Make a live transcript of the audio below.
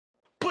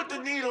the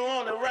needle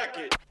on the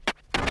record.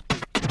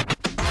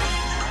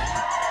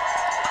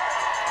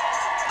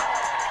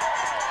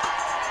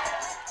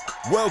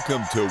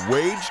 Welcome to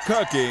Wage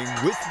Cucking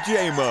with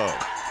JMO.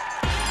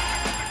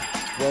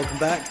 Welcome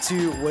back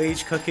to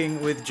Wage Cucking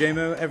with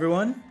JMO,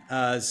 everyone.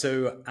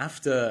 So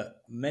after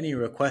many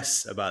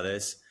requests about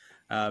this,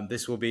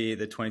 this will be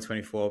the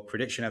 2024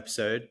 prediction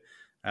episode,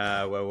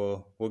 where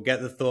we'll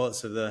get the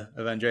thoughts of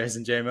Andreas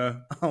and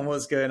JMO on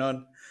what's going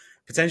on,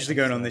 potentially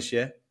going on this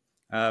year.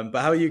 But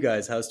how are you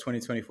guys? How's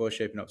 2024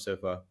 shaping up so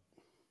far?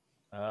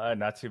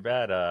 Not too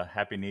bad.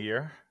 Happy New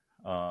Year.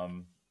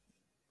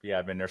 Yeah,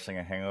 I've been nursing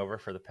a hangover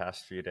for the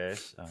past few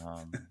days.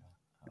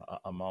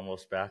 I'm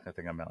almost back. I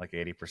think I'm at like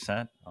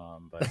 80%,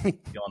 but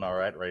feeling all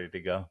right, ready to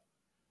go.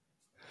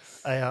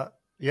 Yeah,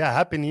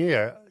 Happy New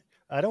Year.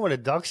 I don't want to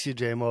dox you,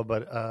 JMO,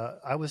 but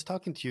I was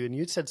talking to you and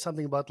you said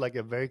something about like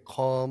a very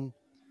calm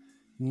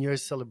New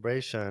Year's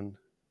celebration.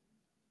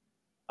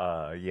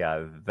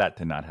 Yeah, that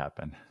did not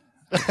happen.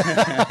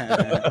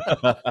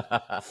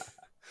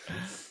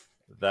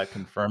 That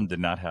confirmed did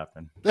not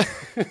happen.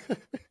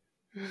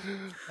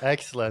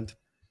 Excellent.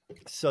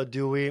 So should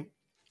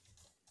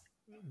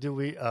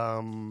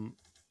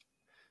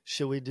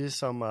we do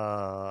some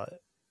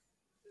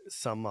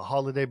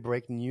holiday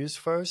break news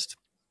first,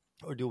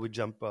 or do we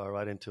jump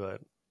right into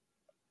it?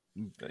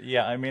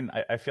 Yeah, I mean,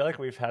 I feel like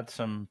we've had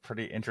some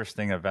pretty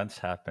interesting events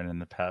happen in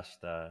the past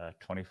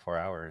 24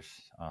 hours.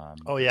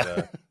 Oh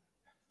yeah.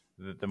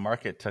 The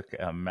market took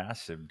a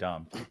massive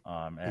dump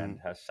and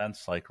has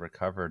since like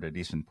recovered a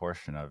decent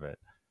portion of it.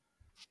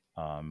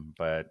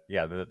 But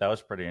yeah, that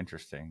was pretty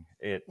interesting.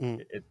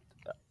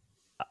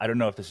 I don't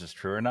know if this is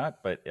true or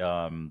not, but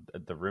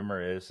the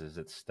rumor is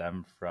it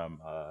stemmed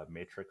from a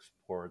Matrix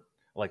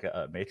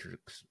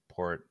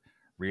port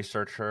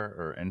researcher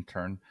or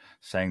intern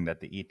saying that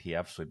the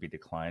ETFs would be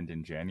declined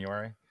in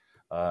January.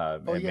 I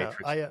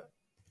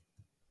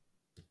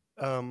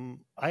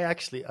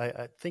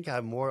think I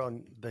have more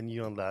than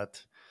you on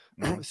that.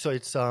 Mm-hmm. So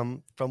it's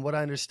from what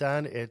I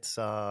understand, it's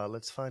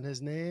let's find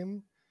his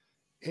name.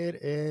 It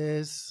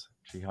is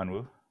Jihan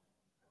Wu.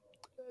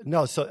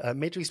 No, so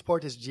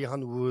Matrixport is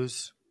Jihan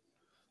Wu's.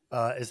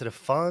 Is it a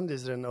fund?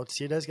 Is it an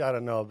OTC desk? I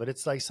don't know, but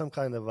it's like some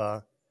kind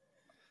of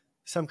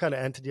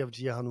entity of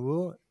Jihan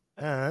Wu.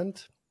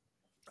 And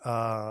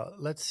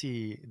let's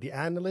see, the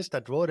analyst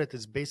that wrote it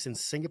is based in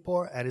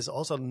Singapore and is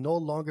also no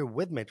longer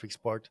with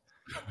Matrixport.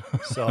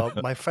 So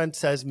my friend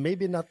says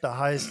maybe not the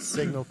highest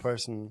signal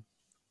person.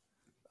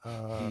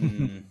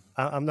 I'm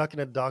not going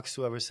to dox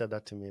whoever said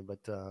that to me, but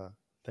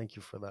thank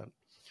you for that.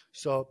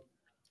 So,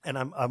 and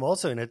I'm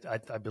also in it.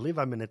 I believe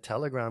I'm in a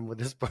Telegram with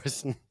this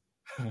person,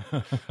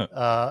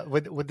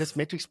 with this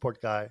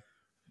Matrixport guy,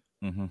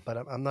 but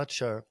I'm not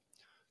sure.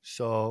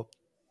 So,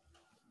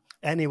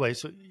 anyway,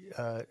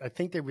 I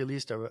think they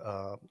released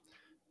a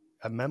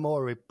memo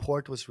or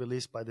report was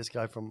released by this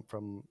guy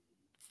from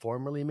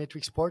formerly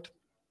Matrixport,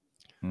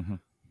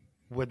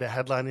 where the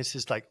headline is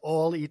just like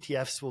all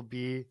ETFs will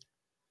be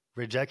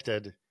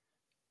rejected,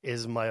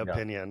 is my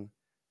opinion,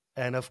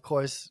 and of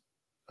course.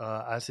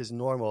 As is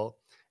normal,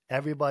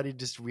 everybody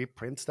just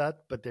reprints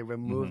that, but they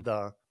remove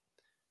the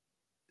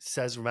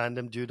says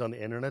random dude on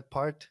the internet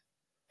part,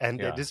 and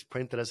they just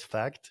print it as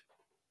fact.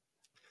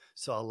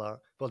 So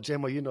well,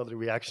 JMO, you know the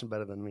reaction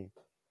better than me.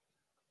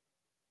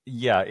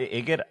 Yeah,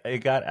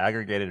 it got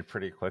aggregated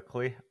pretty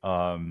quickly.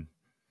 I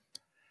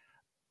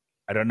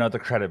don't know the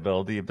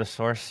credibility of the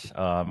source.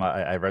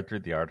 I read through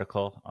the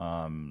article.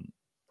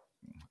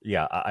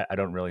 Yeah, I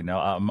don't really know.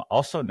 I'm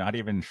also not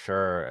even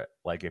sure.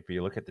 Like, if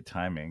you look at the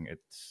timing,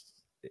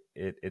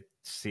 it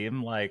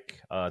seemed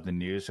like the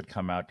news had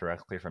come out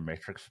directly from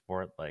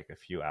Matrixport like a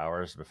few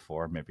hours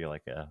before, maybe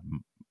like a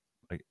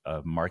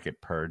market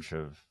purge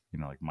of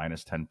like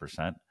minus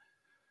 10%.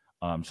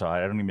 So I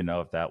don't even know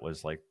if that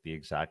was like the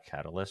exact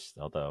catalyst.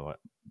 Although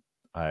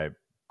I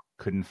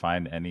couldn't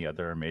find any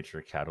other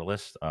major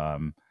catalyst.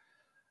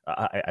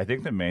 I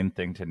think the main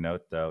thing to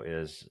note though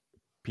is.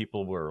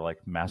 People were like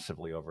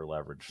massively over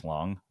leveraged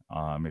long.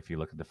 If you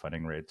look at the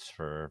funding rates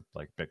for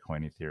like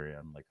Bitcoin,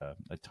 Ethereum, like a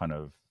ton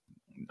of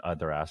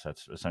other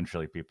assets,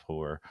 essentially people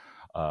were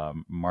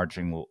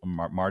margin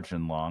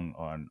long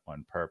on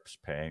perps,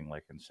 paying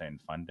like insane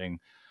funding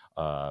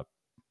at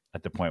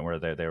the point where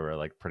they were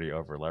like pretty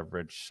over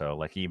leveraged. So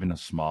like even a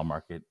small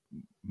market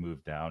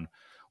move down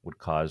would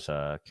cause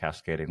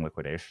cascading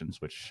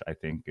liquidations, which I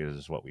think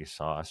is what we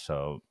saw.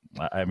 So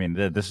I mean,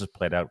 this has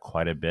played out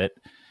quite a bit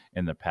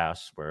in the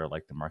past, where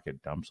like the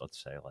market dumps,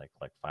 let's say like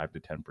 5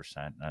 to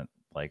 10%,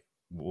 like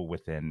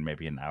within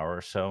maybe an hour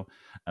or so,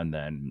 and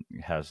then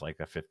has like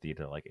a 50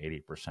 to like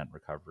 80%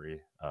 recovery,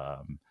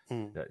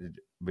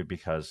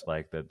 because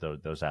like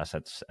those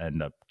assets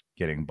end up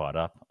getting bought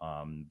up.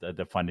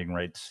 The funding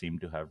rates seem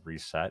to have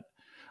reset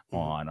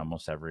on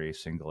almost every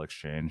single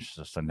exchange.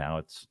 So now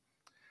it's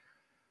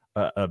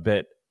a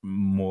bit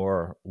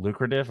more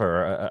lucrative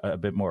or a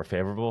bit more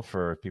favorable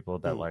for people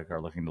that like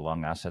are looking to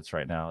long assets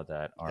right now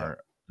that are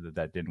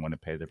that didn't want to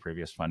pay the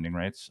previous funding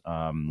rates.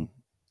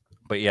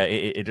 But yeah,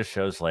 it just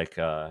shows like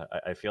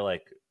I feel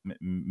like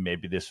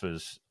maybe this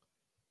was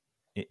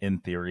in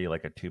theory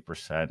like a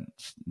 2%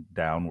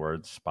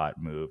 downward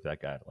spot move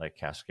that got like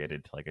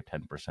cascaded to like a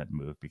 10%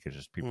 move because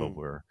just people Mm.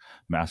 were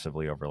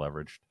massively over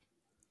leveraged.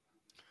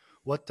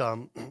 What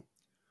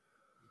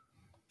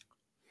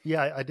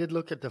Yeah, I did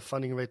look at the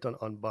funding rate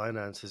on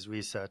Binance's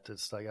reset.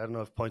 It's like, I don't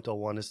know if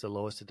 0.01 is the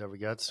lowest it ever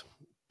gets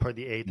per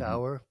the 8 Hmm.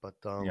 hour, but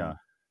Yeah.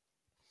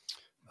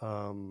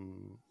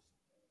 um,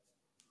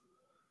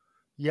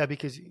 yeah,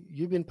 because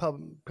you've been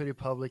pretty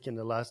public in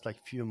the last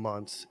like few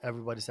months.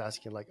 Everybody's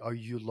asking like, are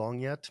you long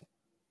yet?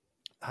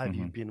 Have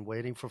you Hmm. been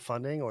waiting for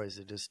funding, or is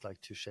it just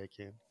like too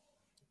shaky?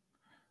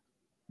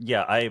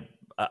 Yeah,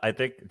 I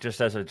think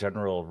just as a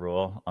general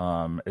rule,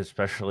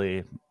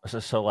 especially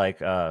so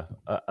like a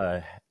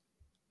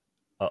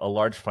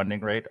large funding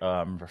rate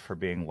for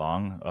being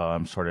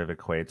long sort of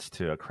equates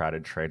to a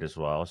crowded trade as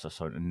well.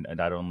 So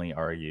not only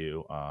are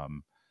you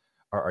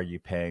are you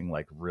paying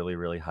like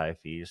really high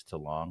fees to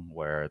long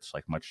where it's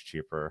like much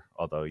cheaper,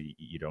 although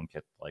you don't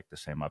get like the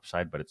same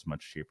upside, but it's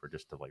much cheaper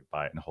just to like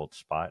buy it and hold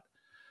spot.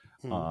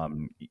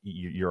 Hmm.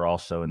 You're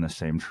also in the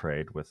same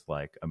trade with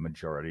like a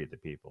majority of the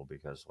people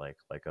because like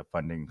a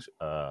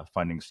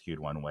funding skewed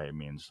one way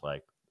means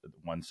like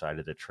one side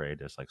of the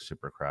trade is like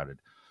super crowded.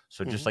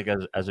 So just Hmm.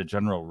 like as a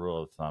general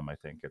rule of thumb, I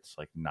think it's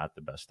like not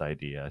the best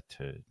idea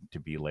to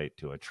be late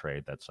to a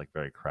trade that's like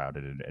very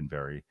crowded and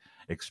very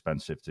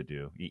expensive to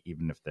do,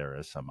 even if there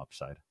is some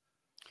upside.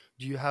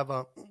 Do you have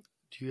a?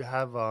 Do you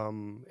have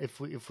if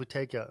we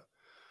take a?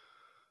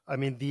 I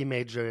mean, the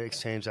major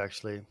exchange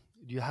actually.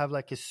 Do you have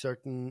like a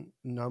certain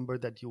number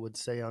that you would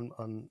say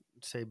on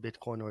say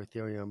Bitcoin or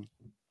Ethereum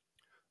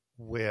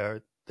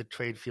where the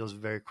trade feels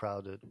very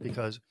crowded?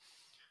 Because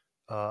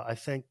I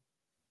think,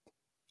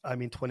 I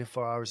mean,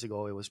 24 hours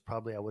ago, it was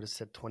probably, I would have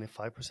said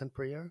 25%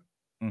 per year.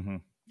 Hmm.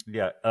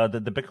 Yeah, the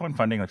Bitcoin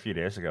funding a few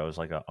days ago was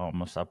like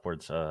almost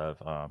upwards of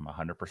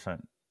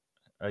 100%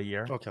 a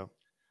year, Okay.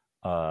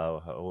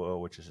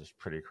 which is just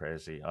pretty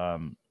crazy.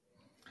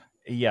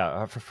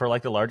 Yeah, for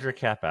like the larger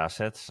cap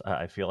assets,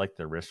 I feel like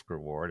the risk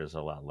reward is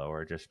a lot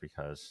lower just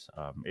because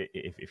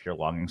if you're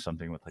longing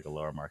something with like a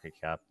lower market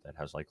cap that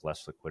has like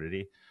less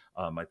liquidity,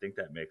 I think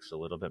that makes a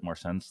little bit more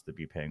sense to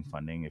be paying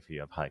funding if you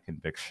have high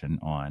conviction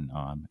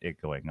on it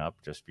going up.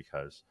 Just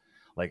because,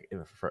 like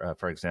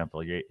for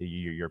example,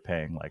 you're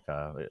paying like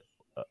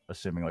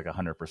assuming like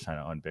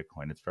 100% on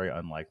Bitcoin, it's very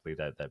unlikely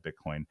that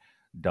Bitcoin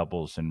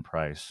doubles in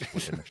price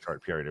within a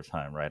short period of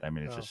time, right? I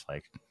mean, it's Oh. just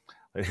like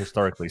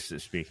historically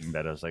speaking,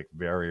 that has like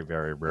very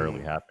rarely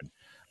Mm. happened.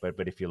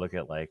 But if you look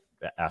at like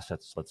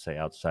assets, let's say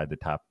outside the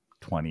top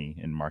 20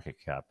 in market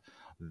cap,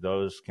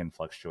 those can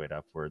fluctuate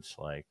upwards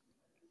like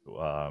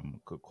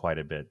quite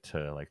a bit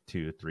to like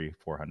 2, 3,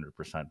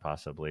 400%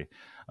 possibly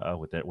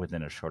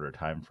within a shorter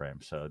time frame.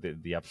 So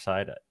the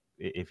upside,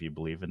 if you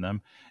believe in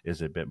them,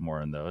 is a bit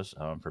more in those.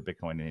 For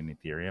Bitcoin and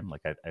Ethereum,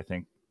 like I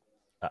think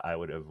I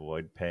would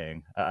avoid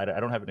paying. I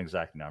don't have an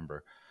exact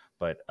number,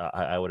 but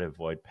I would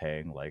avoid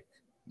paying like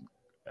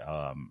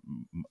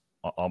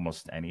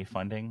almost any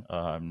funding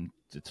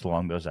to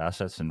along those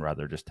assets, and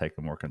rather just take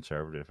a more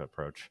conservative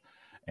approach.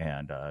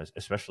 And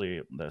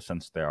especially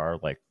since there are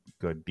like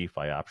good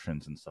DeFi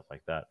options and stuff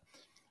like that,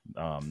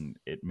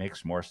 it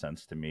makes more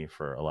sense to me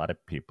for a lot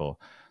of people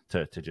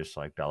to just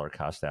like dollar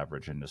cost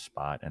average into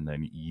spot and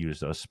then use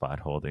those spot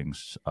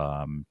holdings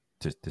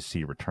to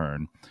see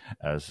return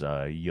as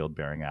yield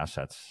bearing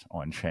assets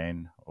on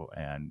chain,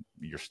 and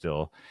you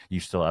still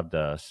have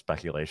the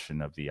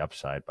speculation of the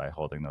upside by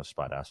holding those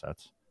spot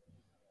assets.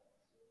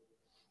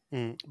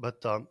 Mm.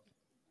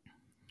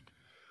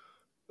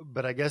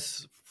 But I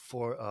guess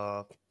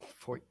for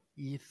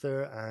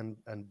Ether and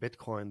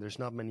Bitcoin, there's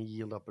not many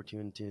yield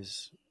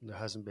opportunities. There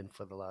hasn't been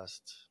for the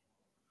last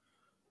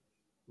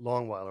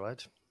long while,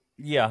 right?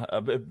 Yeah,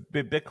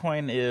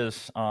 Bitcoin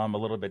is a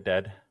little bit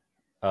dead.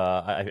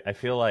 I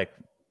feel like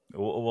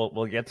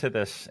we'll get to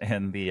this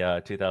in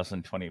the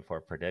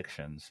 2024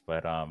 predictions,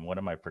 but one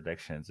of my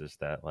predictions is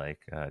that like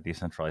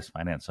decentralized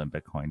finance on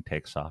Bitcoin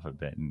takes off a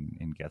bit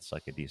and gets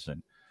like a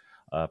decent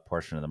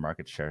portion of the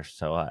market share.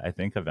 So I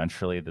think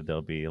eventually that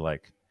there'll be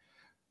like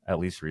at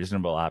least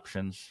reasonable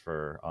options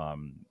for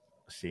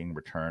seeing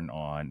return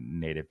on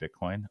native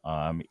Bitcoin.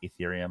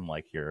 Ethereum,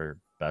 like your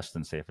best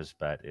and safest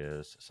bet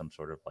is some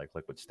sort of like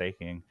liquid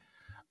staking.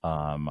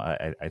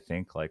 I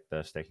think like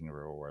the staking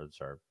rewards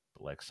are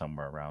like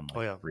somewhere around Oh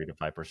like yeah, 3 to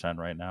 5%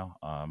 right now,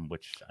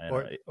 which I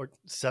know, or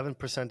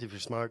 7% if you're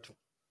smart.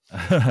 or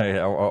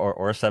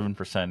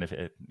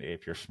 7%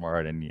 if you're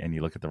smart and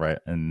you look at the right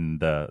and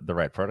the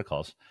right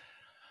protocols.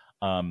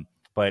 Um,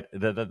 but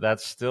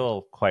that's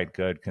still quite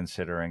good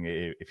considering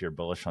if you're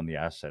bullish on the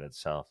asset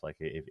itself. Like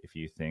if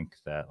you think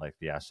that like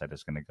the asset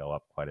is going to go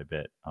up quite a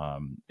bit,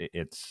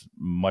 it's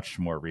much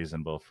more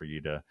reasonable for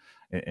you to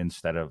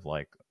instead of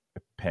like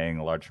paying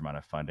a large amount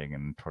of funding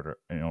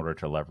in order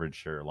to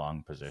leverage your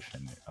long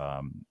position,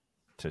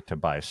 to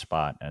buy a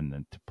spot and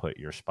then to put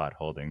your spot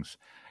holdings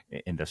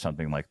into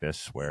something like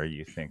this where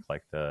you think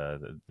like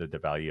the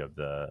value of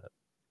the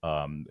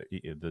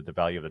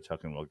value of the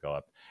token will go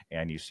up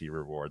and you see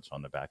rewards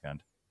on the back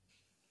end.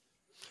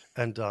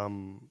 And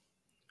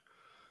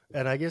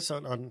And I guess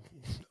on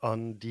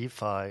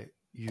DeFi,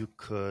 you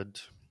could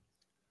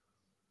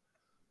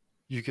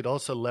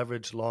also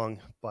leverage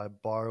long by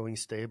borrowing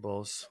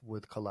stables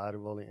with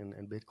collateral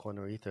in Bitcoin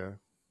or Ether,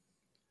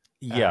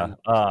 Yeah.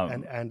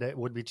 and and it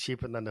would be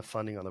cheaper than the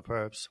funding on the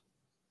perps.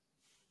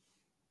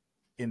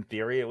 In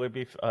theory, it would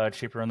be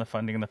cheaper on the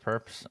funding and the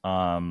perps.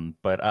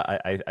 But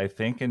I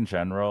think in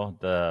general,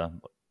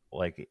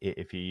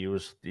 if you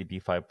use the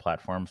DeFi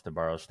platforms to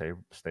borrow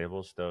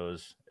stables,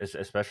 those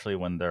especially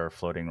when they're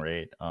floating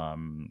rate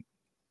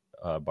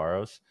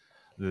borrows,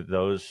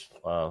 those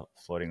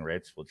floating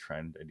rates will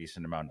trend a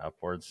decent amount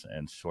upwards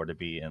and sort of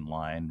be in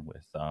line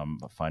with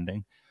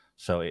funding.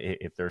 So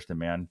if there's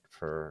demand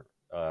for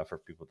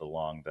people to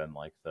long, then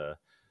like the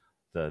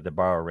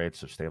borrow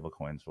rates of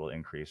stablecoins will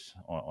increase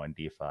on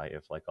DeFi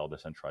if like all the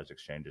centralized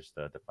exchanges,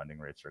 the funding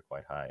rates are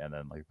quite high, and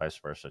then like vice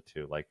versa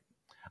too. Like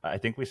I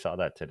think we saw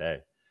that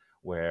today,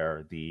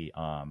 where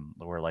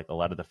where like a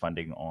lot of the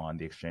funding on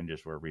the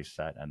exchanges were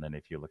reset, and then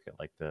if you look at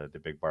like the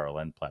big borrow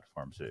lend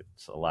platforms,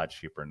 it's a lot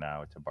cheaper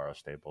now to borrow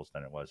stables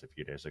than it was a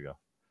few days ago.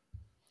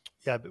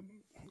 Yeah,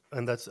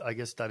 and that's, I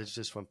guess that is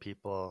just from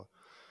people.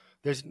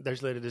 There's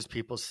literally just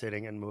people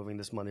sitting and moving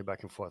this money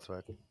back and forth,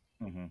 right?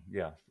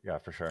 Yeah,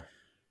 for sure.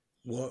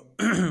 What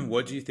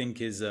what do you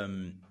think is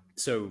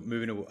so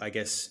moving? I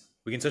guess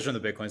we can touch on the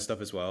Bitcoin stuff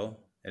as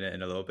well in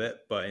a little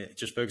bit, but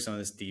just focus on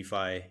this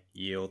DeFi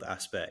yield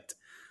aspect.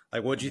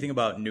 Like, what do you think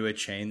about newer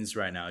chains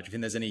right now? Do you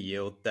think there's any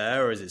yield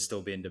there, or is it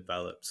still being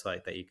developed,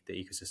 like the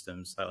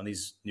ecosystems, like on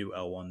these new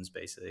L1s,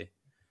 basically?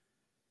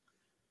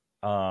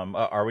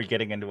 Are we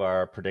getting into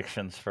our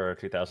predictions for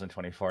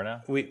 2024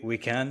 now? We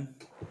can.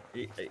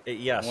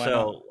 Yeah, Why not?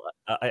 so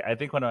I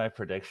think one of my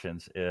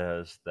predictions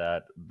is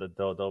that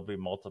there'll be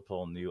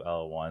multiple new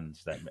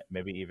L1s that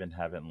maybe even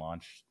haven't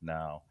launched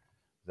now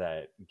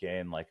that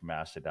gain like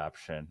mass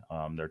adoption.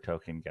 Their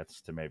token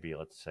gets to maybe,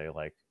 let's say,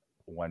 like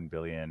 1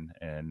 billion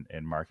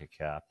in market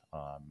cap.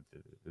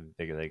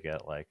 They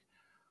get like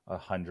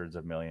hundreds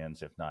of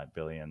millions, if not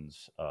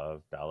billions,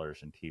 of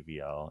dollars in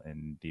TVL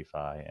in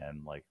DeFi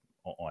and like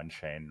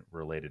on-chain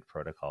related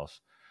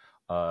protocols.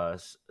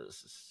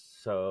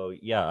 So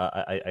yeah,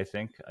 I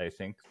think I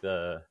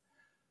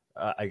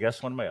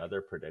guess one of my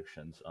other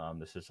predictions.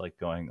 This is like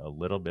going a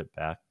little bit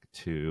back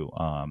to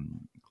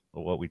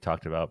what we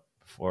talked about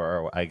before,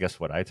 or I guess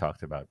what I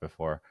talked about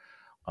before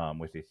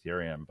with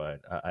Ethereum.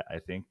 But I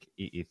think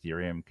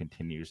Ethereum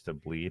continues to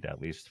bleed, at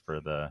least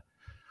for the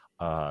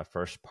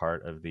first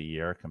part of the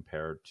year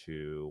compared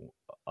to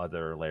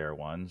other layer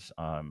ones,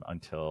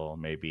 until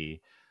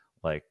maybe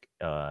like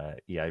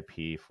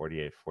EIP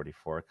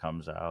 4844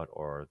 comes out,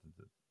 or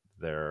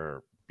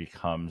there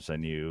becomes a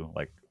new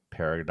like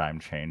paradigm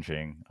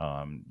changing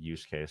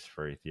use case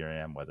for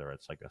Ethereum, whether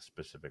it's like a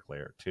specific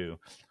layer two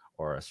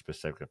or a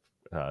specific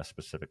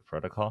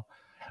protocol.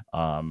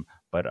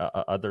 But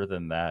other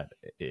than that,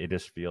 it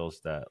just feels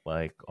that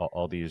like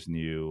all these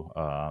new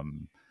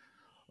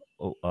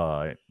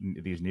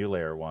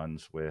layer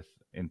ones with,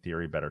 in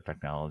theory, better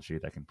technology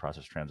that can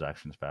process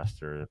transactions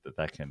faster,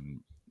 that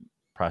can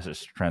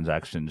process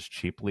transactions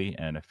cheaply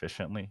and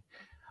efficiently,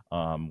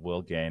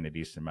 will gain a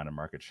decent amount of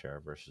market share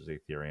versus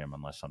Ethereum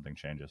unless something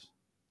changes.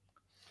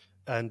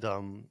 And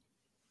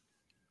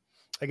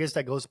I guess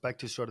that goes back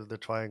to sort of the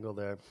triangle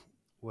there,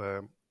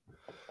 where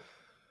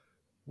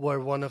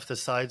one of the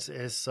sides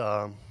is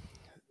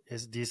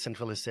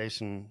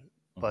decentralization,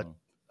 but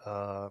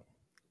Mhm.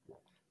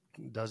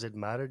 does it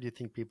matter? Do you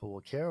think people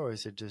will care, or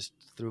is it just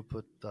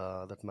throughput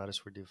that matters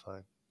for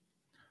DeFi?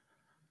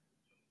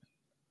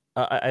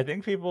 I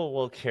think people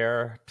will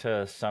care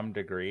to some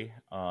degree,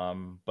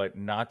 but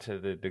not to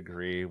the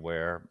degree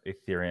where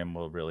Ethereum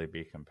will really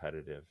be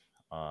competitive.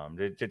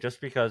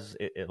 Just because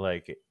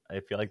I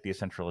feel like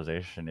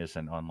decentralization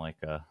isn't on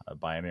like a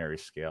binary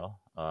scale,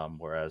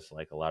 whereas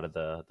like a lot of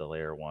the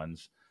layer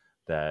ones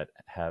that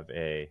have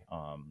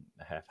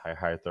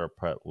higher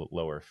throughput,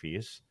 lower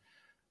fees,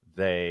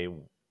 they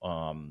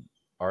um,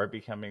 are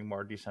becoming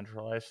more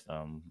decentralized.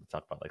 We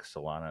talk about like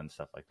Solana and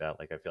stuff like that.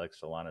 Like I feel like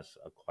Solana is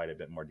quite a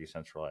bit more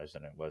decentralized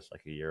than it was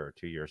like a year or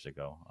 2 years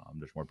ago.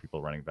 There's more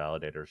people running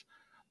validators.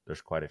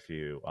 There's quite a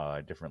few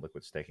different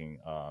liquid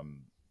staking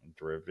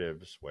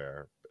derivatives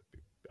where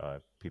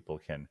people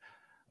can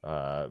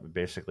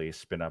basically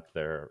spin up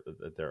their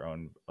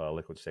own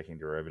liquid staking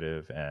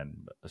derivative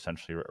and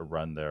essentially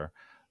run their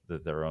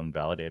own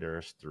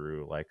validators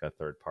through like a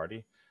third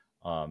party.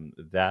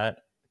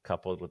 That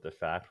coupled with the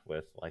fact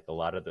with like a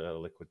lot of the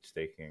liquid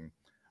staking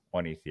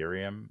on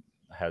Ethereum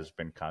has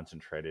been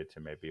concentrated to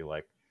maybe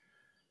like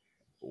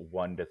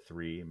 1 to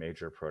 3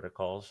 major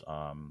protocols.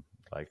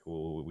 Like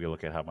we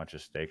look at how much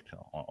is staked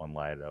on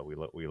Lido.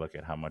 We look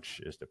at how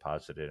much is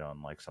deposited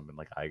on like something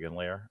like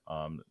EigenLayer.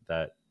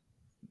 That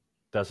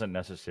doesn't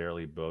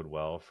necessarily bode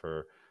well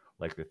for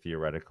like the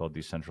theoretical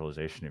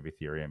decentralization of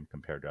Ethereum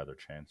compared to other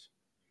chains.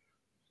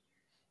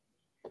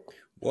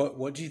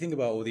 What do you think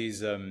about all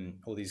these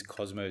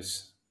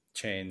Cosmos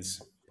chains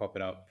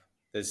popping up?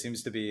 There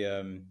seems to be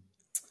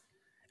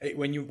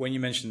When you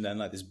mentioned then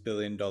like this $1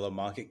 billion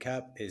market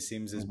cap, it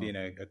seems there's Hmm. been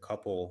a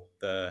couple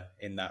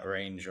in that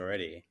range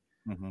already.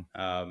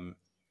 Hmm.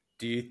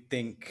 Do you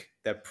think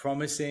they're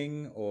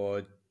promising,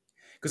 or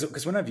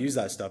because when I've used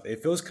that stuff,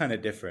 it feels kind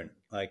of different.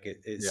 Like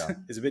it's Yeah.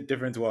 it's a bit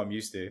different to what I'm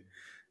used to.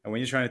 And when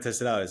you're trying to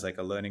test it out, it's like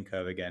a learning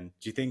curve again.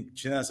 Do you think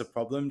that's a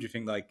problem? Do you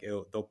think like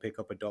they'll pick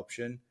up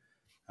adoption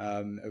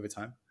over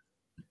time?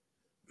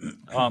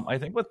 I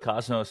think with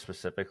Cosmos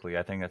specifically,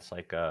 I think it's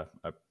like a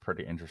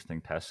pretty interesting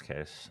test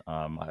case.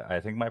 I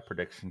think my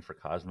prediction for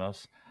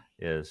Cosmos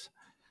is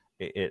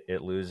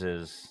it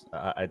loses.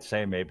 I'd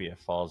say maybe it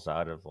falls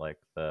out of like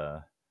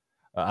the.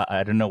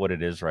 I don't know what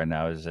it is right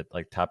now. Is it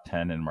like top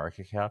 10 in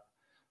market cap?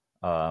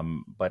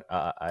 But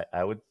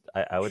I would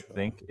Sure.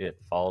 think it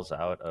falls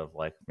out of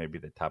like maybe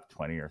the top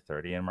 20 or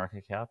 30 in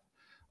market cap.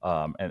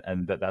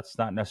 And that's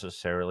not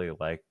necessarily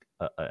like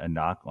a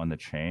knock on the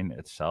chain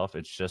itself.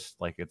 It's just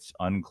like it's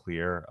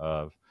unclear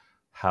of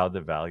how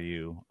the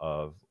value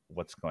of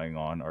what's going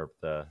on or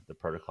the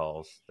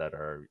protocols that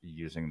are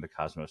using the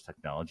Cosmos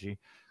technology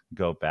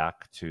go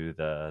back to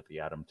the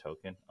Atom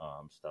token.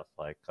 Stuff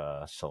like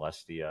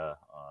Celestia,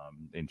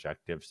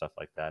 Injective, stuff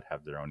like that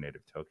have their own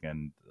native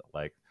token.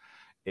 Like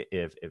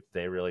if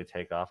they really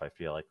take off, I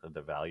feel like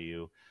the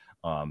value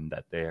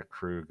that they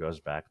accrue goes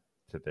back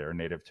to their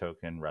native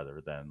token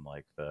rather than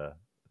like the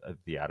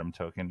Atom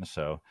token.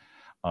 So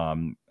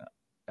um,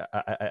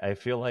 I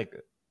feel like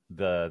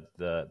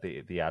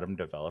the Atom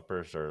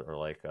developers or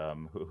like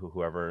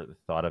whoever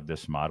thought of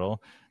this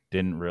model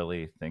didn't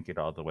really think it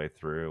all the way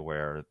through.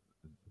 Where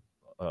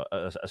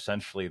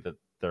essentially that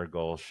their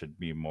goal should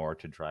be more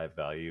to drive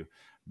value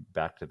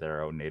back to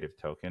their own native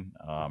token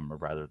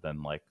rather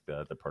than like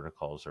the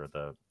protocols or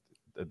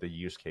the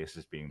use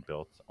cases being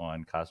built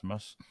on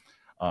Cosmos.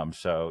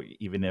 So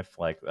even if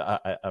like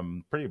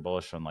I'm pretty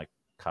bullish on like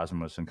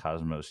Cosmos and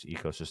Cosmos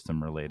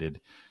ecosystem related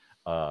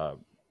uh,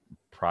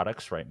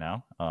 products right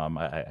now.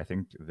 I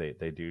think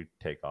they do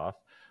take off,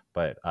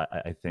 but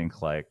I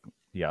think like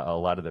yeah, a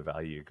lot of the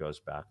value goes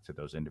back to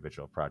those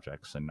individual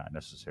projects and not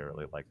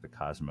necessarily like the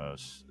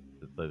Cosmos,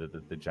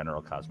 the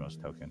general Cosmos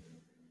token.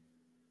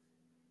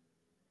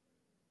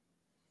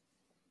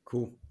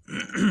 Cool.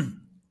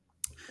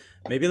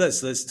 Maybe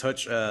let's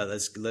touch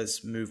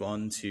let's move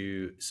on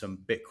to some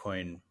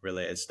Bitcoin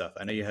related stuff.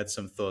 I know you had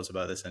some thoughts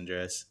about this,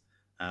 Andreas,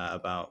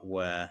 about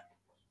where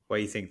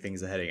you think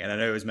things are heading, and I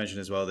know it was mentioned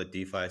as well the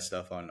DeFi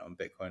stuff on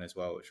Bitcoin as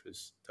well, which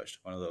was touched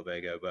upon a little bit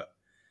ago. But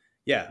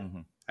yeah, Hmm.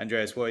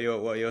 Andreas, what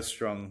are your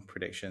strong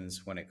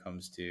predictions when it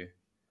comes to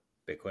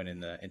Bitcoin in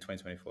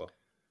 2024?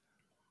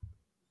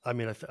 I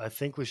mean, I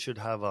think we should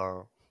have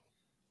a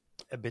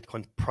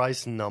Bitcoin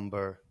price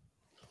number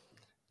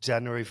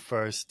January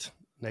 1st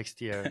next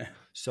year.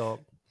 So,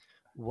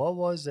 what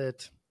was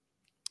it?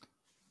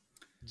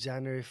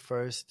 January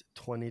 1st,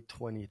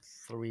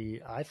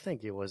 2023. I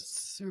think it was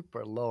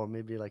super low,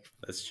 maybe like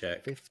Let's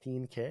check.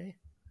 15K.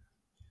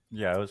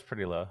 Yeah, it was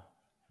pretty low,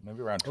 maybe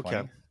around Okay.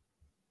 20.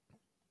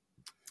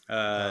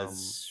 Um,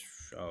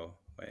 Oh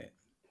wait,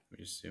 let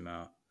me just zoom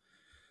out.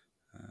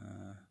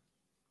 Uh,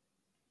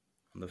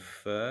 on the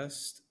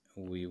first,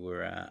 we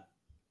were at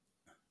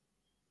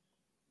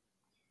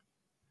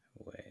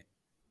wait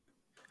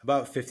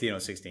about 15 or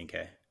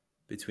 16K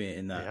between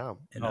yeah,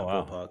 in Oh that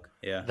wow, ballpark.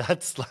 Yeah.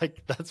 that's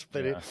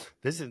pretty. yeah.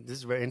 This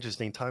is very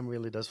interesting. Time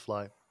really does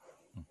fly.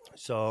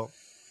 So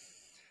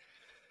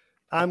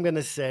I'm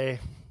gonna say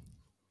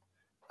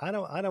I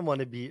don't want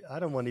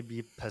to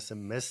be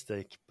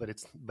pessimistic, but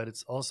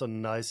it's also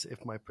nice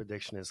if my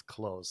prediction is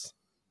close.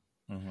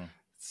 Hmm.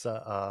 So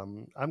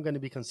I'm gonna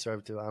be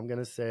conservative. I'm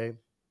gonna say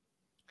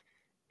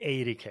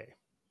 80K.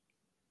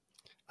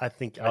 I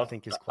think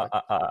is quite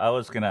I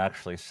was gonna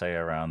actually say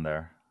around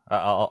there. yeah.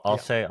 I'll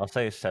say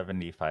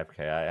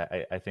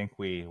 75K. I think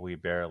we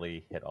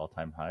barely hit all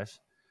time highs.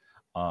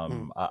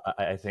 Mm,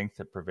 I think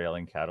the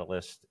prevailing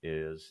catalyst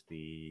is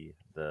the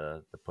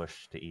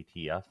push to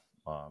ETF.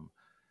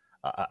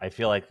 I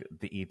feel like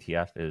the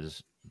ETF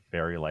is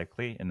very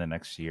likely in the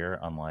next year,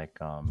 unlike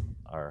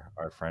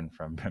our friend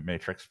from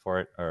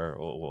Matrixport or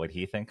what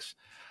he thinks.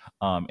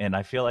 And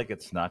I feel like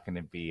it's not going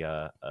to be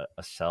a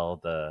sell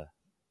the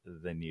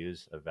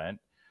news event,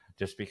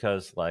 just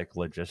because like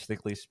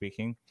logistically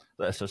speaking.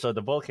 So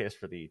the bull case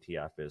for the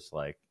ETF is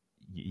like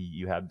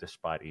you have the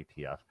spot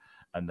ETF,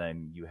 and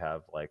then you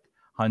have like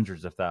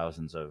hundreds of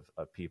thousands of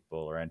people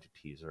or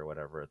entities or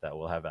whatever that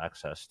will have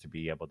access to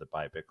be able to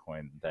buy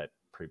Bitcoin that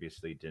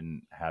previously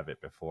didn't have it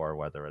before,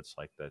 whether it's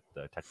like the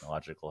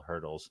technological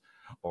hurdles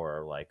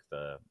or like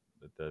the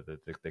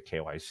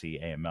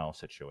KYC AML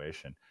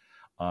situation.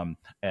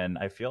 And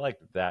I feel like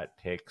that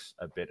takes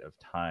a bit of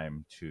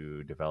time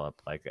to develop.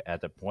 Like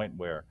at the point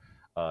where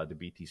the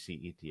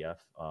BTC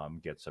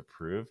ETF gets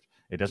approved,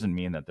 it doesn't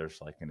mean that there's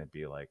like going to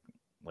be like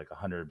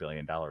 $100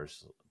 billion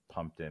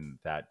pumped in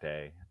that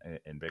day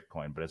in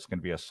Bitcoin, but it's going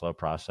to be a slow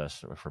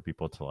process for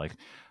people to like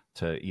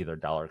to either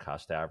dollar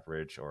cost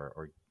average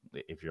or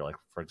if you're like,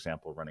 for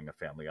example, running a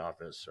family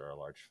office or a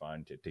large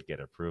fund to get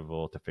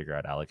approval to figure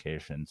out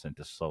allocations and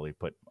to slowly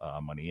put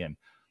money in.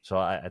 So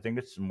I think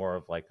it's more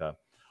of like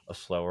a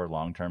slower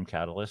long-term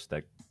catalyst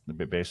that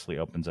basically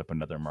opens up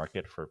another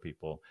market for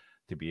people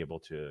to be able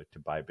to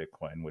buy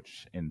Bitcoin,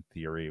 which in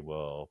theory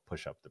will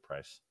push up the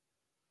price.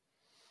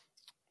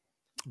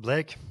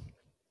 Blake,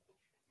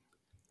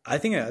 I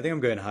think I'm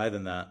going higher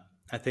than that.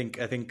 I think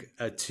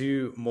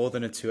more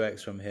than a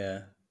 2x from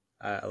here.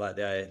 I like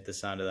the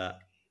sound of that.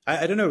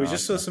 I don't know. We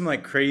just saw Okay. some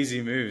like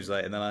crazy moves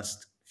like in the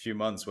last few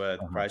months where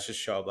the Uh-huh. price just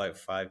shot up like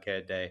 5K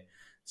a day.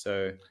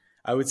 So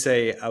I would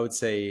say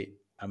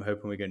I'm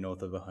hoping we go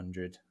north of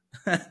 100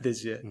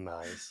 this year.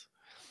 nice.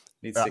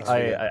 Need Uh, six I,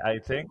 figure. I I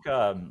think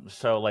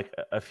so. Like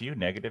a few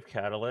negative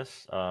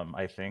catalysts,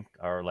 I think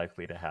are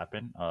likely to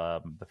happen.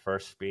 The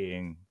first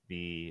being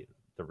the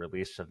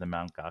release of the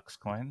Mount Gox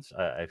coins.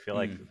 I feel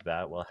like Mm.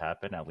 that will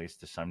happen at least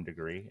to some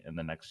degree in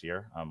the next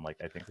year. Like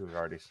I think we've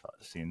already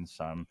seen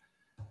some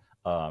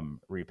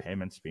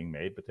repayments being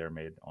made, but they're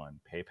made on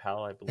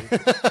PayPal, I believe.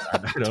 Which I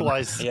don't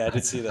Twice. Yeah, I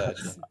did see that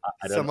actually.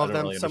 I don't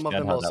really Some of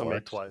understand them how that also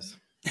made works. twice.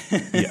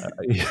 Yeah,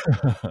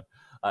 yeah.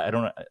 I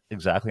don't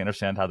exactly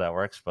understand how that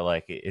works, but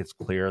like it's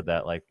clear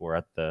that like we're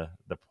at the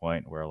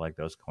point where like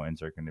those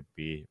coins are going to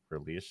be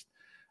released,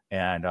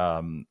 and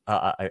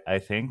I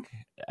think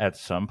at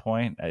some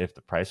point if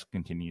the price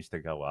continues to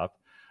go up,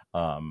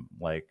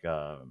 like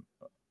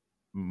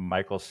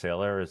Michael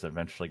Saylor is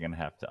eventually going to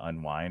have to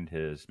unwind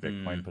his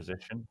Bitcoin Mm.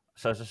 position.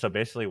 So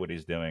basically, what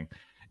he's doing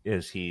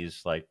is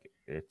he's like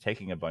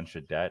taking a bunch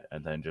of debt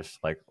and then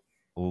just like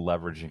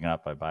leveraging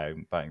up by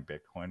buying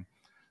Bitcoin.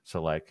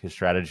 So like his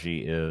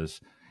strategy is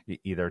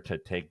either to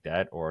take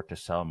debt or to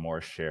sell more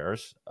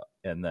shares,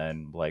 and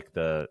then like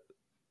the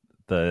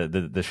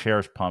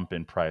shares pump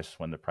in price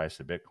when the price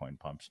of Bitcoin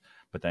pumps,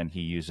 but then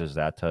he uses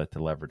that to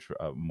leverage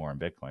more in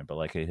Bitcoin. But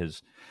like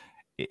his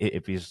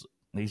if he's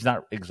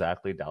not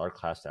exactly dollar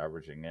cost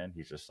averaging in,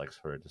 he's just like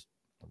sort of just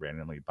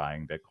randomly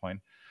buying Bitcoin.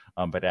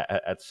 But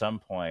at some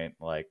point,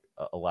 like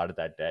a lot of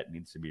that debt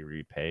needs to be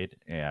repaid,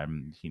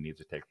 and he needs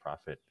to take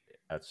profit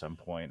at some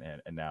point.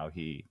 And now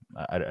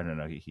I don't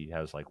know, he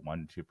has like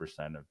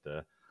 1-2% of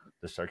the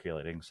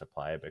circulating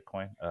supply of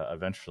Bitcoin.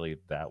 Eventually,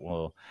 that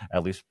will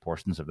at least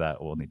portions of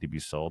that will need to be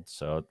sold.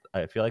 So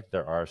I feel like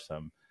there are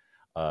some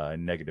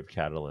negative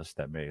catalysts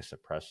that may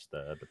suppress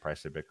the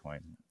price of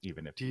Bitcoin,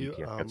 even if Do the you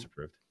ETF gets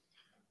approved.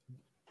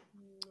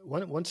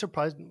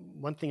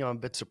 one thing I'm a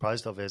bit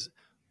surprised of is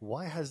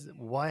why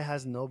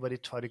has nobody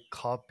tried to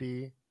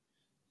copy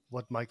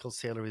what Michael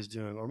Saylor is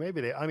doing? Or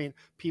maybe I mean,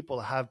 people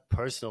have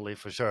personally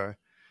for sure.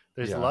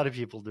 There's a Yeah, lot of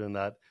people doing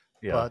that,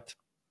 yeah,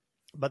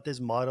 but this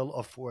model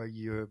of where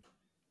you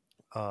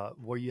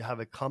have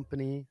a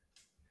company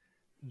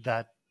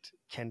that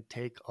can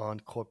take on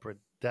corporate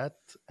debt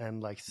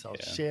and like sell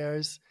Yeah.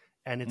 shares,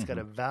 and it's got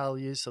hmm a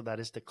value, so that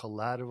is the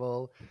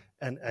collateral,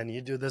 and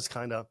you do this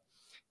kind of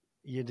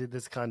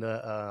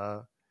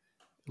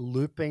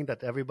looping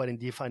that everybody in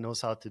DeFi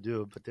knows how to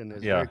do, but in a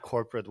very yeah.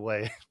 corporate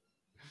way.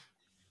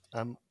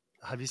 Um,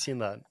 have you seen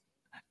that?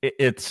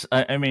 It's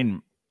I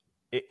mean,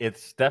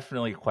 it's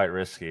definitely quite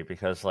risky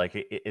because like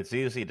it's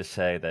easy to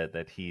say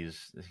that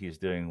he's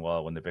doing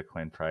well when the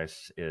Bitcoin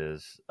price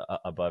is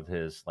above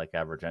his like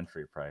average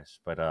entry price,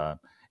 but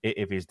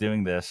if he's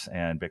doing this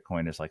and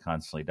Bitcoin is like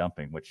constantly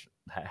dumping, which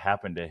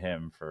happened to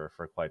him for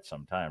quite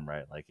some time,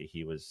 right? Like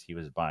he was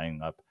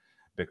buying up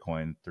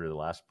Bitcoin through the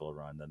last bull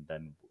run, and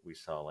then we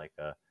saw like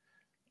a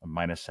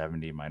minus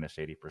 70, minus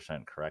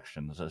 80%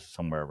 corrections,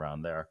 somewhere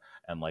around there.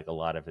 And like a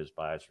lot of his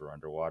buys were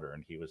underwater,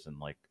 and he was in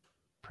like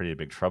pretty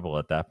big trouble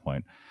at that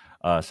point.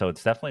 So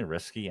it's definitely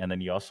risky. And then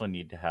you also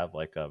need to have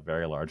like a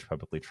very large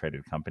publicly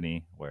traded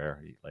company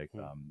where like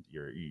Hmm.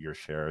 your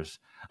shares.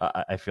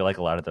 I feel like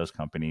a lot of those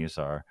companies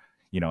are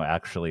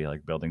actually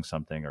like building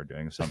something or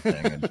doing something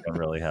and don't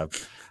really have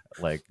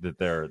like that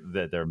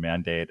their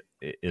mandate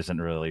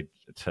isn't really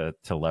to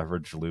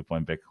leverage loop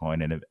on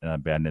Bitcoin and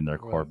abandon their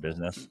core Right.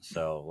 business.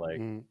 So like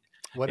Mm.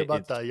 What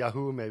about it's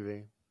Yahoo?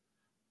 Maybe.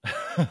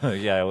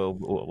 yeah,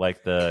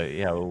 like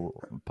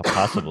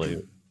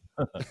possibly.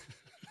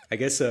 I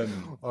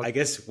Okay.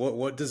 guess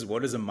what does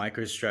a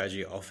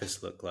MicroStrategy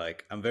office look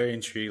like? I'm very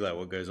intrigued like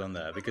what goes on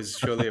there because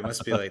surely it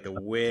must be like the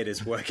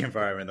weirdest work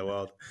environment in the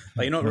world.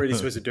 Like you're not really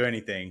supposed to do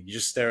anything. You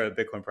just stare at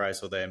Bitcoin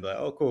price all day and be like,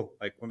 oh cool,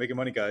 like we're making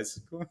money, guys.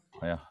 Cool.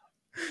 Yeah,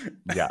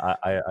 yeah.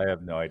 I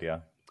have no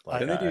idea. I, Like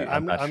Don't they I do?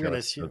 I'm not I'm sure gonna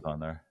what goes assume. on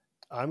there.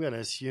 I'm gonna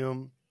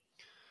assume.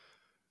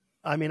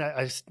 I mean,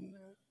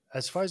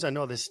 as far as I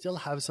know, they still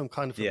have some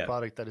kind of a Yeah.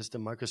 product that is the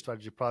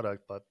MicroStrategy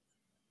product, but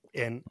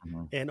in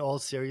Mhm. in all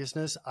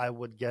seriousness, I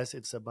would guess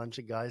it's a bunch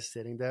of guys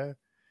sitting there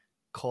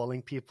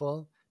calling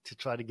people to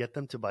try to get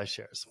them to buy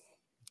shares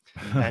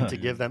and to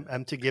give them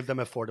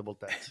affordable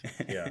debt.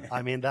 Yeah.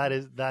 I mean, that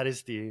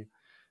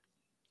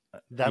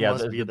Yeah,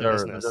 must be the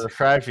their business.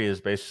 strategy is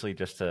basically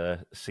just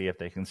to see if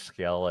they can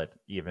scale it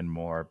even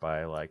more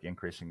by like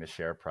increasing the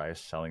share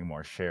price, selling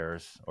more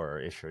shares, or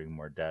issuing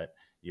more debt,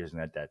 using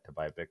that debt to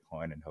buy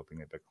Bitcoin, and hoping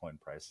the Bitcoin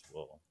price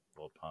will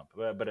pump.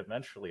 But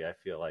eventually, I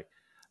feel like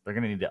they're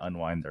going to need to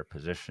unwind their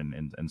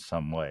position in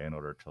some way in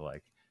order to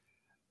like.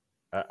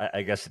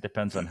 I guess it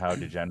depends on how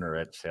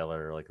degenerate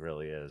Sailor like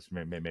really is.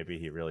 Maybe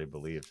he really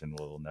believes and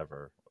will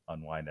never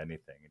unwind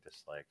anything.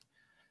 Just like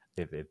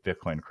if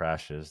Bitcoin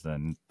crashes,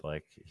 then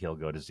like he'll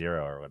go to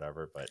zero or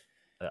whatever. But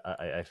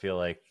I feel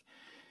like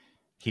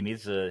he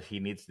needs to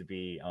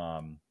be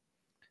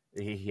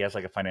he has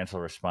like a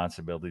financial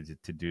responsibility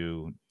to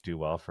do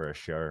well for a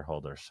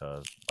shareholder.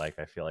 So like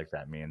I feel like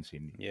that means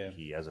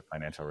he has a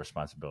financial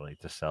responsibility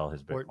to sell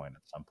his Bitcoin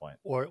at some point.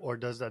 Or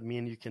does that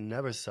mean you can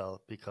never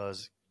sell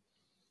because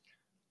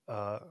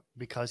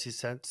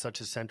he's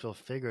such a central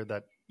figure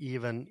that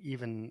even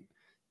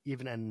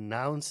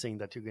announcing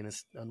that you're going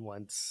to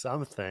unwind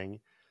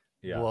something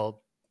Yeah.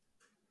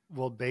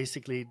 will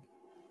basically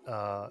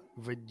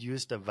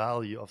reduce the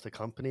value of the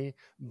company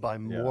by Yeah.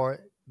 more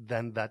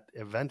than that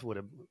event would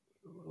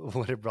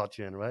have brought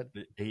you in, right?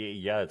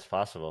 Yeah, it's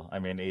possible. I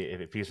mean,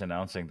 if he's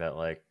announcing that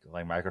like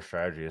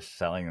MicroStrategy is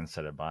selling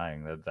instead of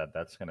buying,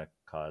 that's going to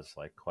cause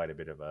like quite a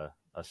bit of a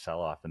sell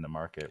off in the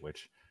market,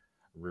 which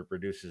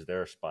reduces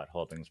their spot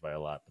holdings by a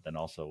lot, but then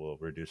also will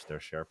reduce their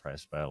share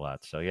price by a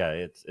lot. So yeah,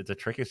 it's a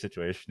tricky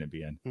situation to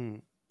be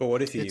in. But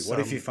what if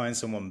you find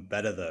someone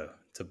better though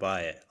to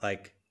buy it?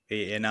 Like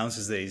he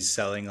announces that he's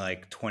selling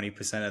like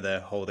 20% of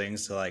their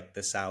holdings to like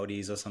the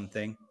Saudis or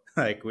something.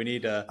 Like we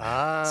need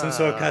some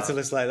sort of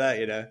catalyst like that,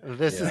 you know.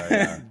 This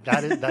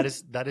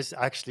that is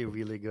actually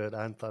really good.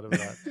 I hadn't thought of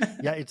that.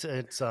 Yeah, it's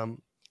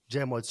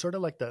Jamo, it's sort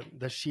of like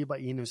the Shiba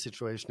Inu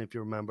situation, if you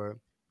remember.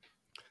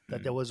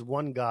 That there was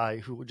one guy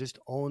who just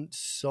owned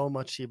so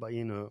much Shiba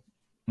Inu,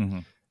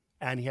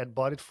 and he had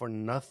bought it for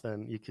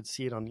nothing. You could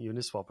see it on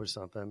Uniswap or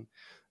something.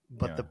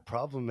 But the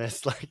problem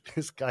is, like,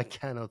 this guy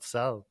cannot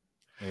sell,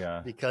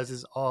 because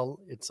it's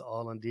all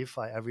on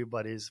DeFi.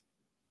 Everybody's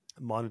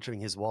monitoring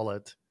his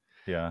wallet.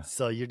 Yeah.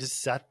 So you just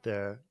sat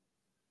there,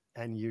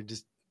 and you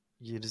just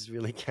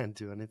really can't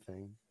do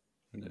anything.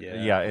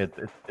 Yeah,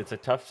 it's a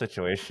tough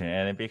situation,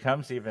 and it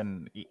becomes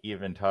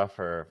even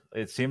tougher.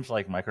 It seems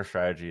like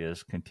MicroStrategy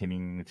is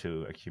continuing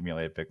to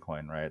accumulate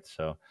Bitcoin, right?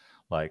 So,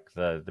 like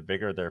the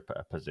bigger their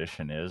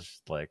position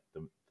is, like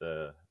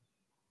the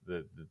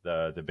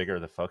bigger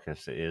the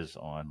focus is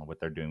on what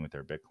they're doing with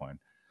their Bitcoin.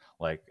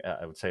 Like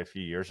I would say a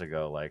few years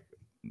ago, like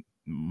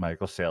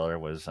Michael Saylor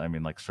was, I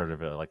mean, like sort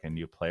of like a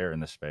new player in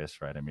the space,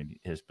 right? I mean,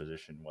 his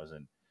position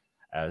wasn't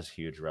as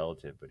huge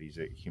relative, but he's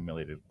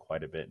accumulated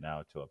quite a bit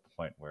now to a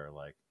point where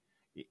like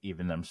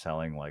even them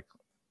selling like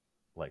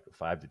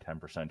 5 to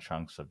 10%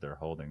 chunks of their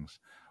holdings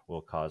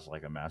will cause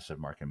like a massive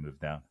market move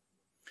down.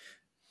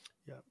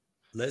 Yeah.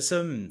 Let's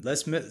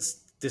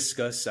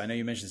discuss. I know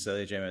you mentioned this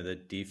earlier, Jamie, the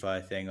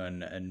DeFi thing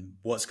and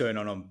what's going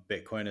on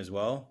Bitcoin as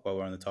well. While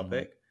we're on the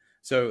topic,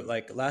 so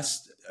like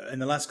in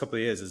the last couple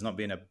of years, there's not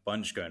been a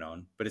bunch going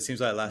on, but it seems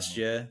like last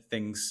year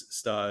things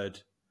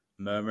started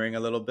murmuring a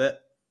little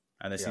bit,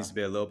 and there seems to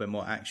be a little bit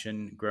more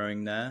action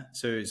growing there.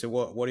 So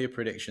what are your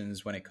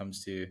predictions when it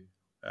comes to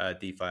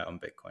DeFi on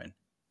Bitcoin?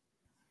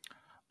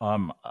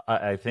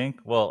 I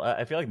think, well,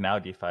 I feel like now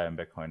DeFi on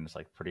Bitcoin is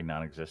like pretty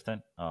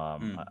non-existent.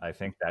 I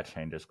think that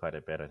changes quite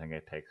a bit. I think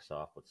it takes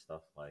off with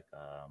stuff like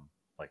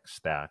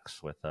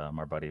Stacks with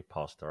our buddy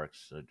Paul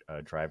Stork's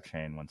Drive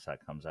chain once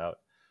that comes out.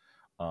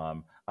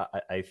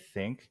 I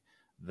think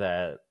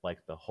that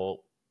like the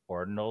whole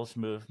ordinals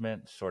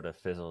movement sort of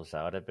fizzles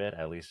out a bit.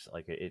 At least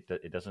like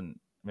it doesn't,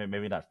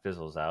 maybe not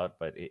fizzles out,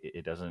 but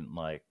it doesn't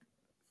like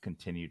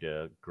continue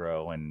to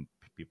grow and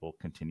people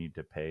continue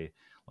to pay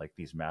like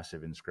these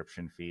massive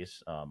inscription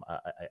fees.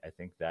 I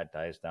think that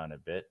dies down a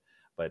bit,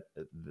 but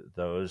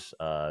those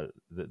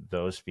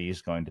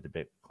fees going to the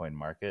Bitcoin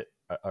market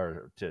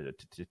or to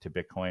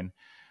Bitcoin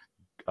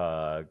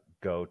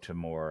go to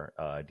more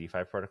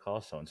DeFi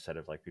protocols. So instead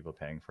of like people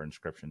paying for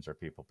inscriptions or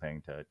people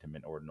paying to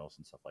mint ordinals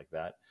and stuff like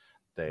that,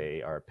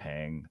 they are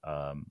paying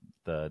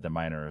the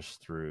miners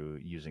through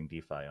using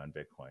DeFi on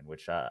Bitcoin,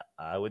 which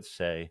I would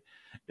say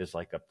is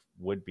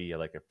would be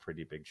like a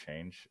pretty big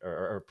change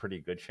or a pretty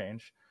good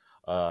change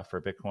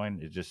for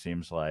Bitcoin. It just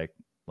seems like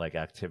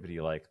activity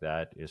like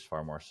that is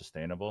far more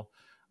sustainable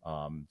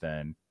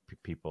than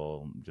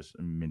people just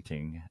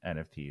minting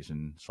NFTs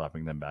and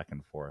swapping them back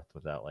and forth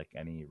without like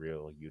any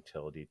real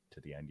utility to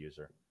the end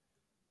user.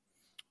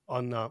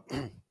 On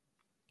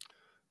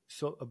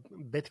so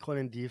Bitcoin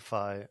and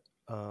DeFi,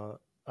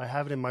 I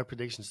have it in my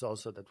predictions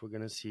also that we're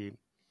going to see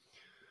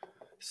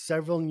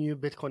several new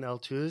Bitcoin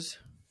L2s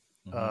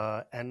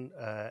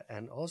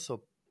and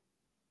also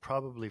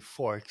probably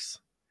forks.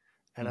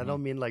 And I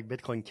don't mean like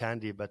Bitcoin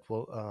Candy, but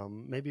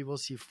maybe we'll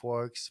see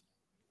forks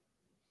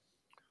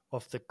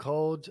of the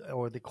code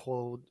or the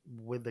code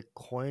with the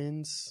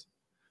coins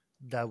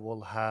that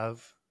will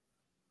have,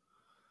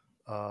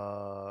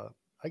 I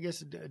guess,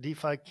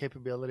 DeFi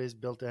capabilities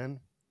built in.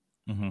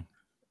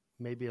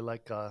 Maybe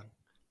like a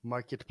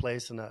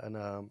marketplace and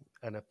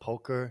a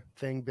poker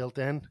thing built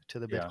in to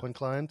the Bitcoin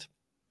client.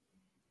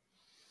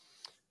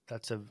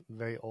 That's a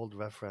very old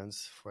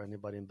reference for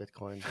anybody in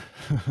Bitcoin.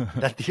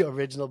 That the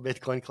original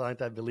Bitcoin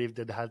client, I believe,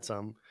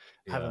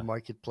 have a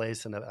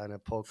marketplace and a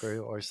poker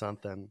or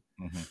something.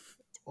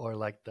 Or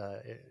like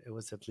it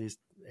was at least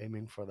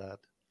aiming for that.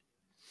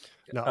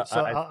 No,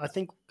 so I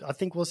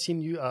think we'll see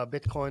new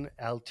Bitcoin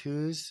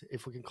L2s,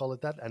 if we can call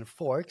it that, and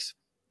forks.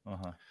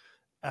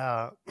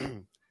 Uh,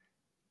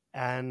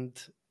 and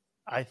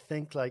I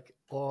think, like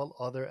all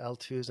other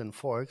L2s and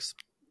forks,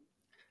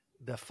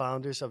 the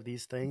founders of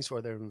these things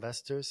or their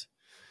investors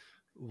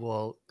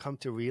will come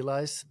to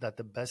realize that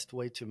the best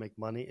way to make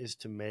money is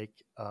to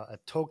make a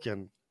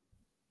token,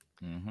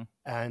 Mm-hmm.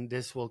 and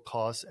this will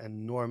cause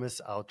enormous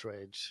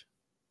outrage.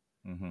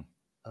 Mm-hmm.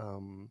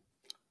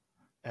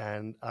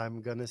 And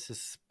I'm gonna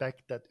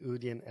suspect that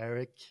Udi and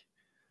Eric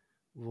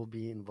will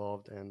be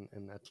involved in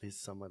at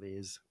least some of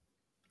these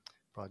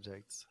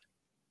projects.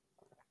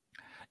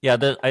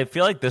 Yeah, I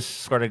feel like this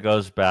sort of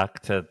goes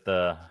back to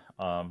the.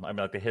 I mean,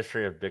 like the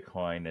history of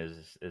Bitcoin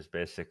is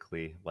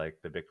basically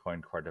like the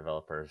Bitcoin core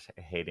developers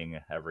hating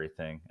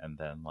everything, and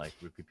then like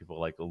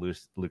people like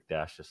Luke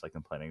Dash just like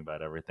complaining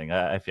about everything.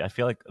 I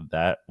feel like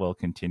that will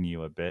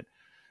continue a bit,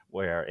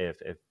 where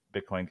if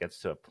Bitcoin gets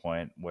to a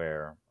point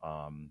where,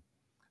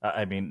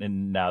 I mean,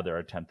 and now they're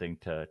attempting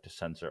to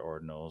censor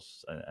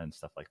ordinals and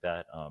stuff like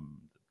that.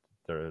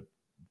 They're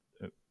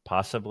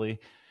possibly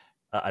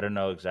I don't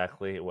know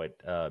exactly what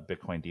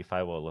Bitcoin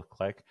DeFi will look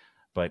like,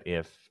 but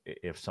if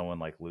someone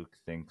like Luke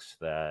thinks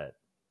that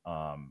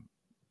um,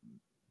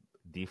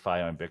 DeFi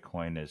on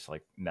Bitcoin is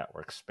like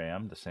network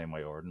spam, the same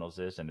way Ordinals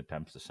is, and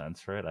attempts to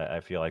censor it,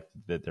 I feel like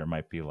that there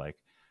might be like,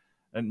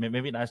 and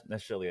maybe not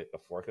necessarily a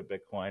fork of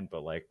Bitcoin,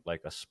 but like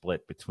a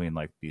split between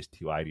like these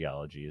two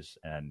ideologies,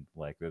 and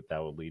like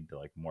that would lead to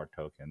like more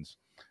tokens,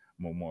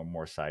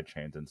 more side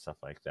chains and stuff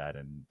like that,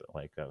 and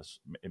like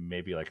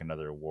maybe like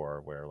another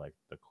war where like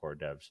the core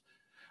devs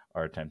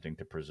are attempting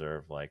to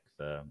preserve like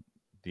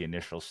the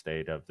initial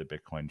state of the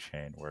Bitcoin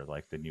chain, where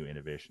like the new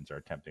innovations are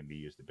attempting to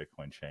use the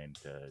Bitcoin chain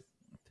to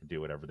do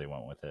whatever they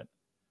want with it.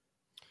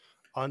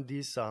 On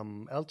these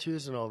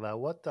L2s and all that,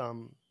 what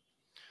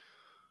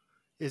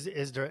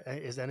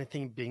is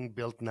anything being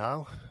built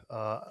now?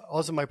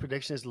 Also, my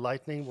prediction is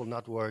Lightning will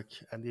not work,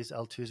 and these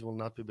L2s will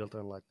not be built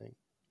on Lightning.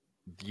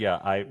 Yeah,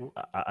 I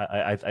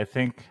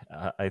think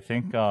I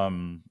think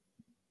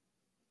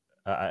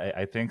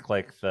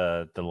like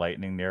the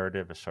Lightning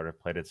narrative has sort of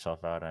played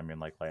itself out. I mean,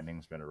 like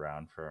Lightning's been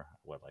around for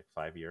what, like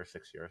 5 years,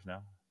 6 years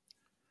now.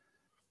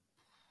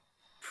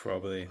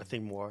 Probably. I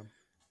think more.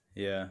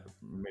 Yeah.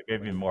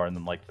 Maybe more, and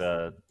then like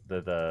the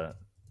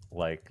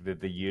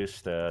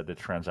use, the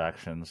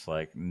transactions,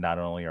 like not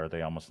only are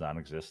they almost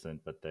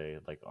non-existent, but they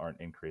like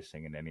aren't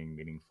increasing in any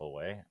meaningful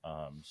way.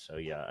 So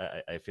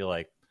yeah, I feel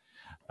like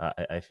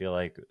I feel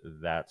like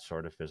that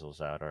sort of fizzles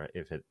out, or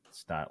if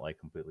it's not like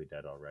completely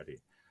dead already.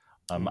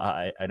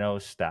 I know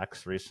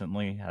Stacks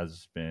recently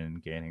has been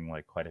gaining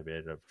like quite a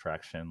bit of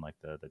traction. Like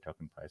the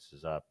token price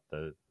is up.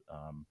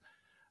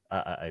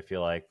 I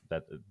feel like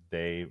that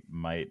they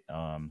might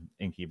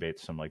incubate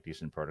some like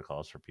decent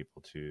protocols for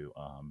people to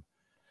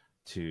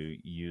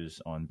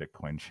use on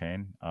Bitcoin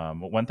chain.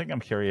 One thing I'm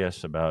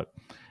curious about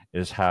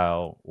is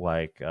how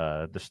like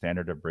the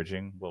standard of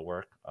bridging will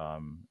work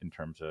in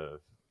terms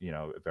of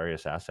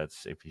various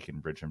assets. If you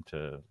can bridge them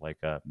to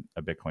like a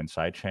Bitcoin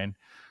sidechain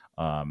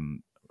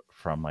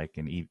from like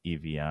an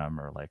EVM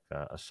or like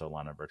a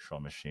Solana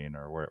virtual machine,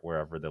 or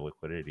wherever the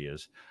liquidity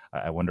is.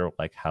 I wonder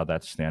like how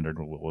that standard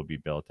will be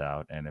built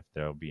out, and if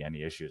there will be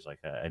any issues. Like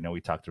I know we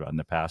talked about in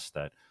the past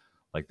that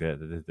like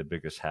the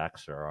biggest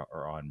hacks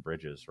are on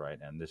bridges, right?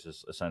 And this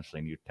is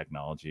essentially new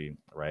technology,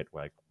 right?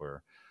 Like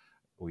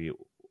we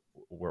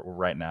we're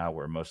right now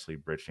we're mostly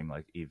bridging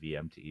like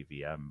EVM to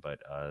EVM, but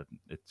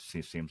it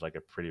seems like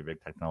a pretty big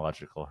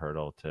technological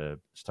hurdle to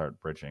start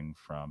bridging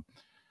from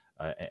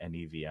an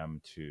EVM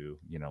to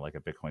like a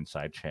Bitcoin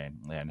sidechain,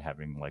 and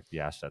having like the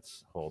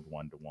assets hold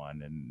one to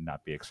one and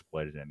not be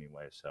exploited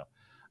anyway. So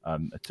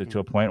to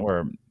a point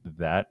where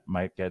that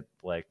might get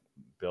like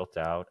built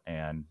out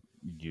and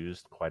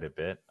used quite a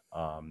bit.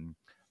 And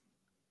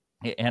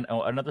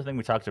another thing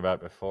we talked about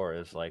before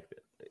is like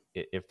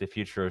if the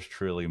future is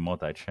truly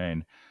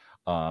multi-chain,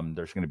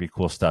 there's going to be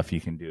cool stuff you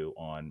can do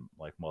on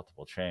like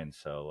multiple chains.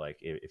 So like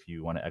if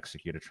you want to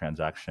execute a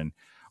transaction,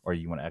 or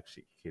you want to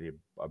execute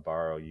a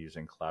borrow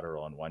using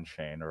collateral on one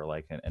chain, or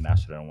like an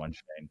asset on one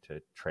chain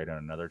to trade on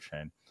another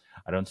chain,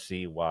 I don't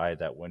see why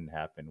that wouldn't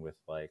happen with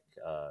like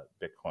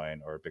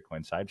Bitcoin or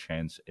Bitcoin side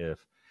chains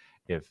if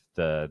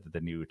the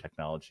new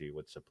technology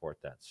would support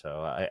that.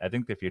 So I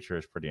think the future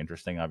is pretty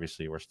interesting.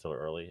 Obviously, we're still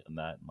early in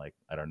that. Like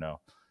I don't know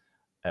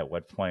at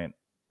what point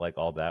like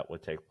all that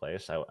would take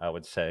place. I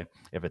would say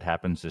if it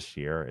happens this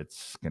year,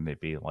 it's going to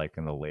be like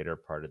in the later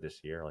part of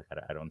this year. Like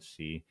I don't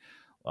see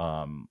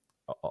um,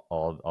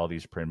 all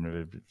these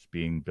primitives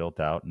being built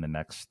out in the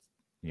next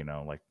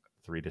like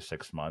 3 to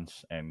 6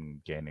 months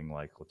and gaining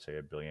like let's say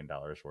 $1 billion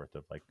worth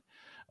of like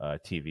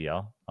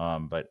TVL.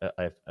 But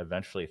I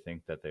eventually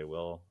think that they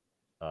will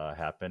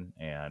happen,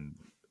 and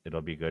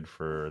it'll be good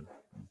for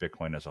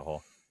Bitcoin as a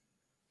whole.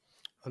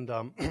 And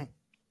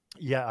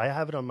yeah, I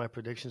have it on my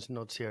predictions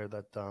notes here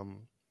that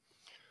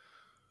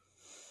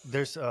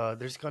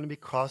there's going to be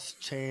cross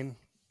chain.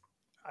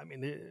 I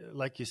mean,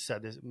 like you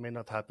said, it may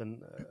not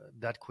happen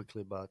that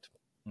quickly, but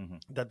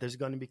that there's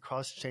going to be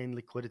cross chain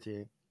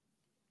liquidity,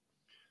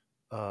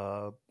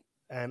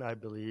 and I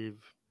believe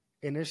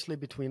initially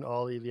between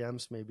all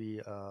EVMs,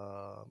 maybe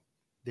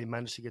they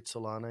managed to get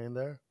Solana in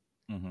there,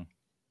 Mm-hmm.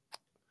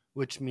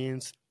 which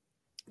means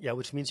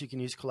you can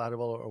use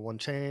collateral or one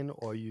chain,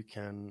 or you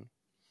can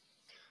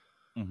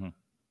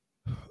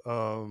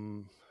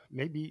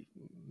maybe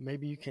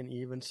you can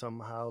even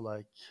somehow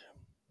like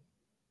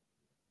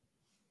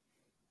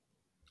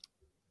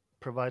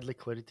provide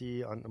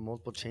liquidity on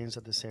multiple chains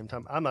at the same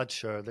time. I'm not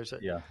sure.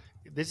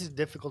 This is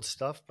difficult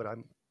stuff, but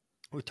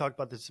we talked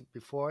about this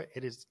before.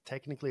 It is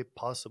technically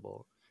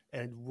possible,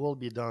 and it will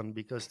be done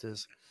because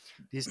this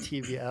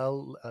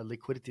TVL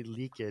liquidity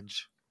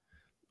leakage,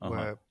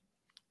 where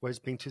it's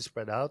being too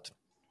spread out,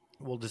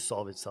 will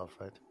dissolve itself,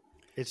 right?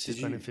 It's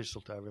just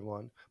beneficial to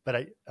everyone.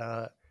 But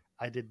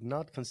I did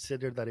not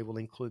consider that it will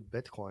include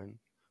Bitcoin.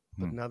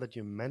 But now that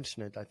you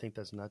mention it, I think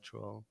that's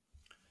natural.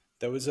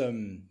 There was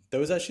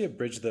actually a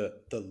bridge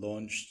that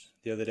launched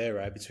the other day,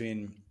 right,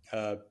 between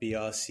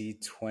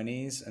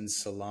BRC20s and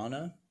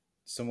Solana.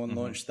 Someone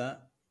launched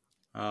that.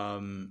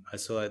 I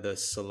saw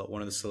like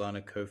one of the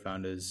Solana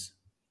co-founders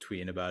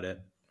tweeting about it.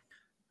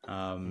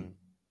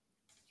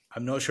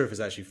 I'm not sure if it's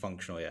actually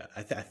functional yet.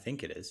 I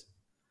think it is,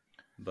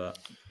 but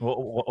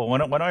one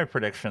of my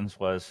predictions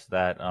was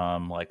that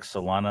like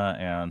Solana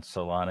and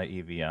Solana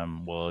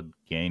EVM will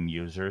gain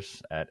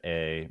users at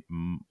a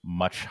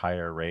much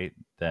higher rate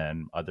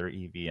than other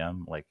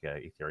EVM, like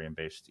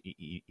Ethereum-based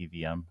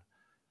EVM,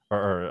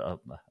 or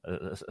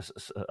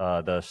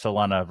the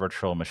Solana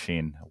virtual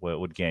machine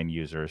would gain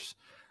users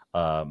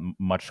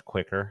much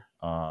quicker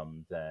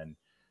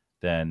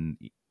than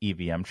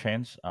EVM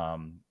chains,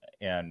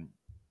 and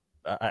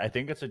I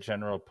think it's a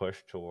general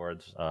push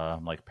towards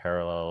like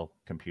parallel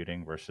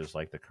computing versus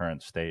like the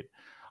current state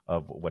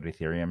of what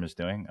Ethereum is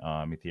doing.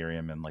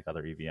 Ethereum and like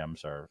other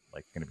EVMs are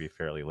like going to be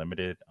fairly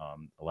limited. A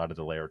lot of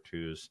the layer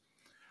twos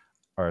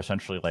are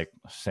essentially like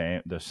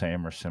the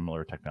same or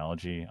similar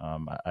technology.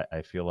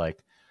 I feel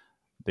like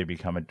they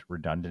become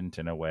redundant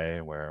in a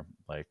way where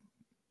like,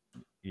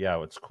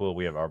 yeah, it's cool.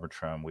 We have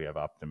Arbitrum, we have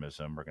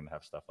Optimism. We're going to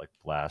have stuff like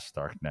Blast,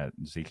 Darknet,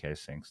 ZK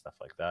Sync, stuff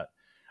like that.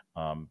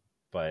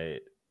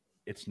 But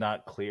it's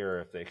not clear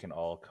if they can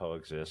all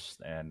coexist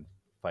and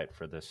fight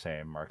for the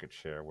same market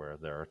share where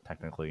they're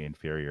technically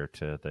inferior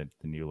to the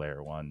new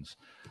layer ones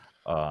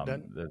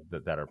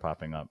that are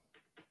popping up.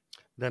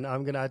 Then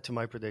I'm going to add to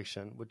my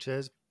prediction, which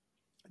is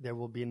there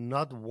will be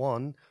not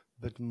one,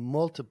 but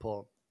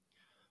multiple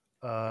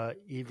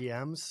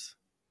EVMs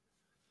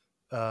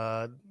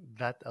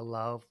that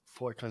allow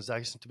for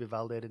transactions to be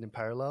validated in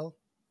parallel.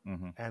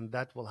 And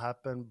that will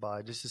happen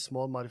by just a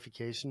small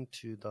modification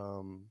to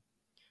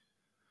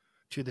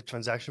the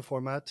transaction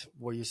format,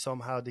 where you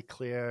somehow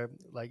declare,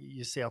 like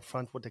you say up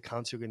front, what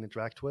accounts you're going to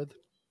interact with,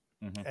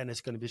 and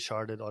it's going to be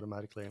sharded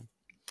automatically.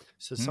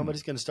 So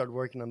somebody's going to start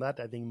working on that.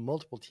 I think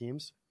multiple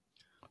teams.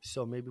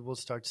 So maybe we'll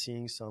start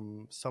seeing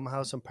some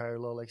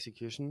parallel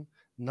execution,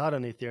 not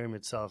on Ethereum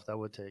itself. That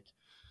would take.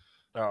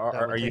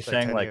 Are you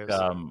saying 10 like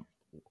years.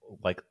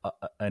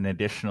 An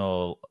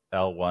additional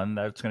L1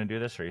 that's going to do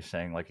this, or are you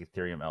saying like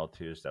Ethereum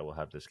L2s that will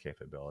have this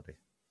capability?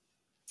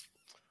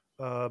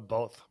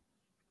 Both.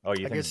 Oh,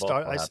 you think both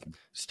will happen?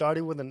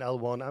 Starting with an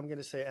L1, I'm going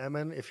to say,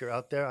 Emin, if you're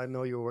out there, I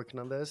know you're working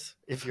on this.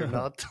 If you're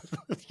not,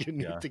 you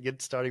need to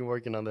get starting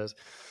working on this,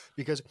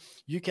 because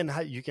you can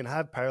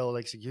have parallel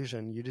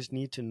execution. You just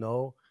need to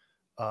know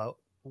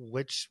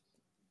which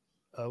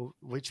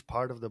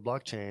part of the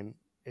blockchain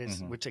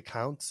is which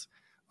accounts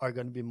are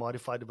going to be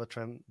modified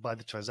by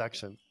the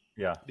transaction.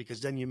 Yeah.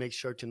 Because then you make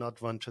sure to not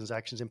run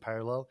transactions in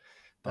parallel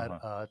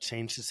that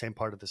change the same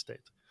part of the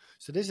state.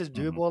 So this is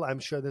doable. I'm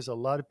sure there's a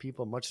lot of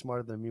people much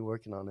smarter than me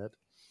working on it.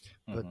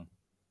 But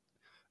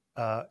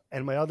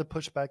and my other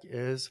pushback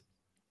is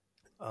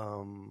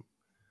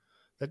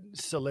that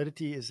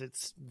Solidity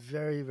it's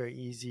very, very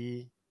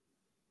easy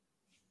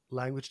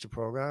language to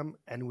program,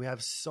 and we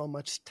have so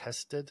much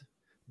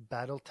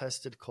battle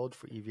tested code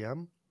for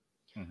EVM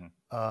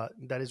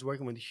that is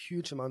working with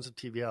huge amounts of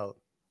TVL.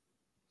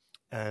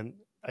 And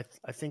I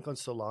think on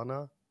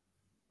Solana,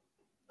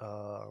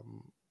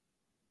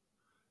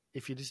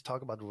 if you just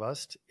talk about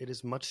Rust, it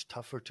is much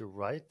tougher to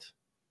write,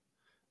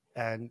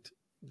 and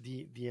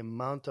the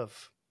amount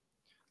of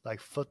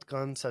like foot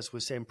guns, as we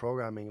say in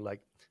programming,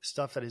 like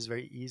stuff that is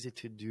very easy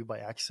to do by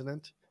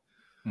accident,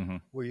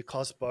 where you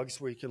cause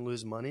bugs, where you can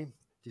lose money.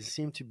 There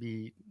seem to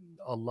be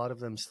a lot of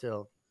them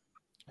still.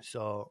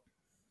 So,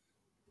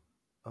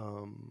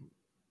 I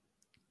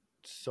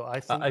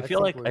think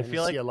we're going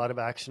to see a lot of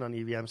action on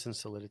EVMs and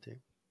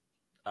Solidity.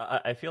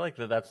 I feel like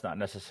that's not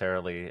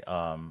necessarily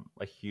a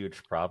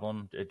huge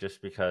problem,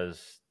 just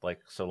because like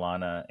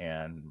Solana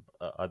and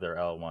other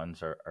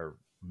L1s are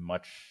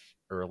much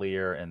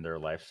earlier in their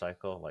life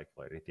cycle. Like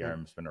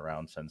Ethereum's been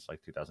around since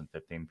like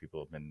 2015.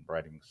 People have been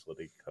writing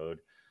Solidity code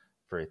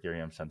for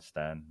Ethereum since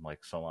then. Like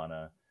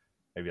Solana,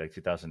 maybe like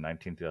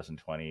 2019,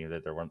 2020,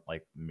 that there weren't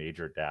like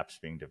major dApps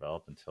being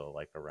developed until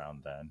like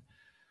around then.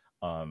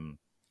 I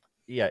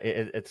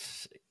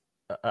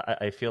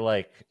feel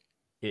like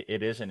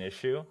it is an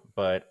issue,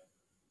 but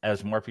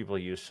as more people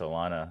use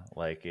Solana,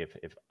 like if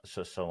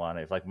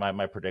Solana, if like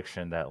my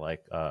prediction that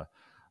like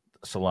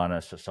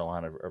Solana, so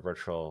Solana, a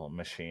virtual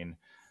machine,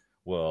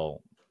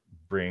 will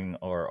bring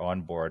or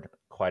onboard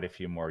quite a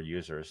few more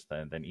users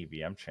than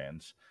EVM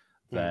chains,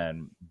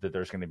 then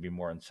there's going to be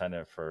more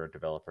incentive for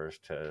developers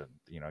to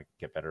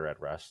get better at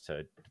Rust,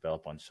 to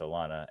develop on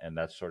Solana, and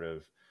that sort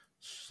of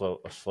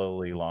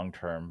slowly long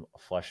term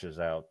flushes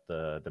out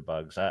the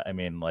bugs. I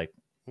mean, like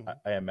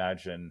I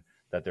imagine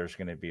that there's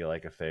going to be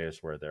like a phase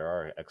where there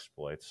are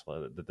exploits.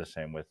 The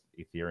same with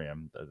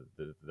Ethereum.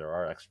 There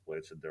are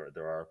exploits, and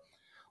there are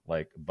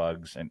like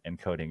bugs and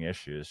coding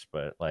issues.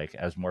 But like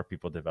as more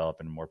people develop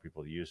and more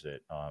people use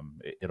it,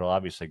 it'll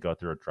obviously go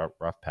through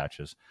rough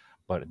patches.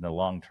 But in the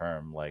long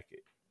term, like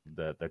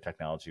the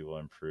technology will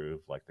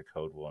improve, like the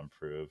code will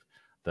improve,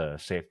 the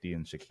safety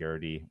and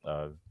security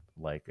of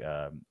like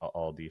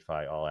all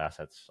DeFi, all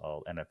assets,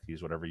 all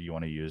NFTs, whatever you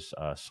want to use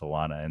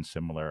Solana and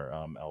similar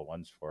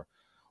L1s for,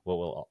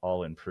 will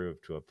all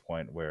improve to a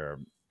point where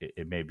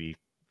it may be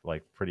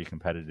like pretty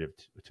competitive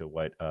to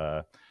what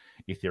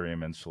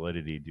Ethereum and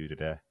Solidity do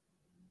today.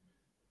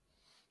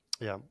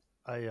 Yeah,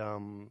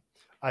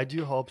 I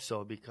do hope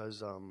so,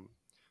 because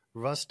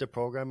Rust, the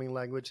programming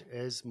language,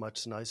 is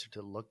much nicer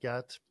to look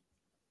at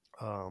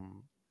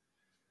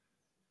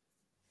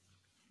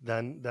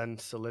than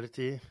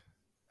Solidity,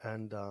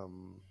 and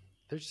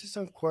there's just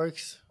some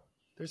quirks.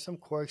 There's some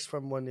quirks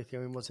from when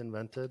Ethereum was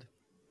invented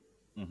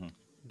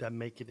that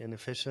make it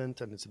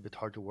inefficient, and it's a bit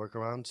hard to work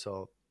around.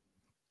 So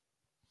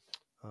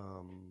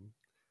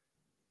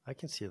I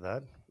can see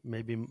that.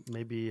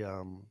 Maybe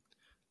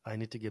I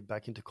need to get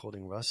back into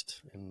coding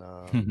Rust in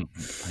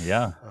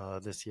Yeah.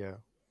 This year.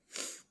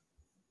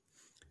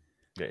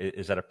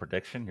 Is that a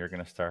prediction? You're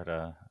going to start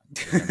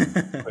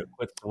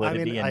quit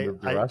Solidity and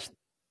move to Rust?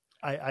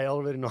 I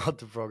already know how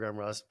to program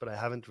Rust, but I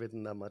haven't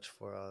written that much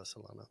for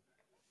Solana.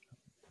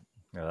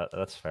 Yeah,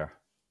 that's fair.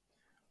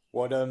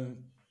 What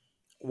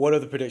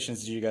other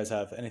predictions do you guys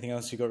have? Anything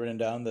else you got written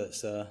down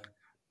that's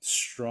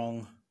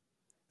strong,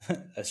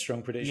 a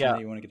strong prediction that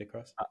you want to get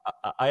across?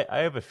 I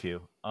have a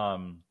few.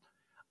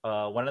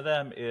 One of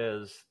them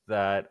is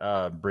that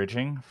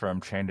bridging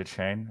from chain to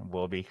chain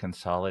will be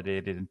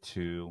consolidated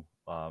into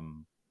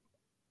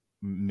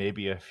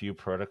maybe a few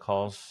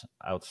protocols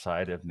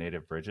outside of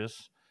native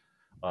bridges,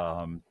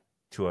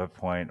 to a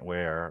point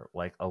where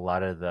like a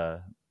lot of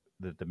the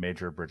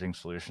major bridging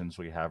solutions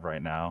we have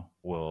right now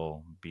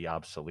will be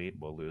obsolete.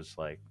 We'll lose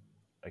like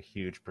a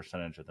huge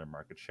percentage of their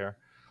market share.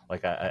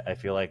 Like I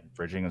feel like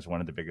bridging is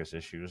one of the biggest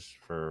issues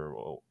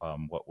for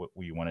what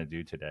we want to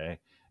do today.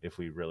 If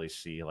we really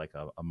see like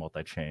a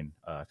multi-chain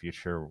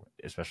future,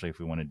 especially if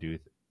we want to do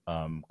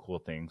cool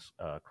things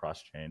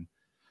cross-chain,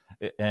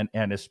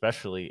 and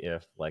especially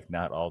if like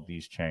not all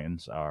these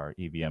chains are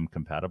EVM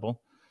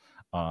compatible.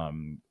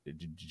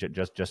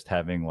 Just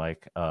having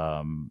like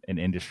an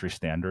industry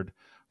standard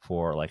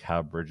for like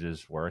how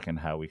bridges work and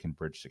how we can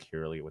bridge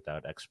securely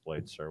without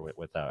exploits or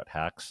without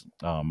hacks.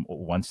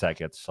 Once that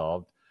gets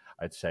solved,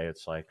 I'd say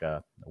it's like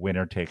a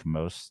winner take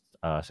most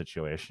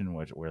situation,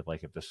 where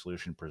like if the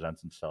solution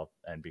presents itself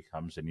and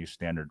becomes a new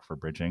standard for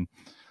bridging,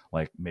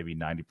 like maybe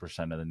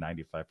 90% of the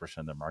 95%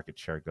 of the market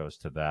share goes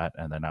to that,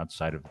 and then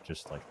outside of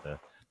just like the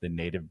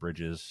native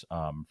bridges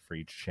for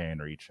each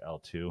chain or each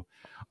L2,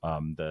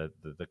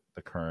 the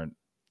current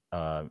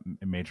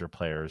major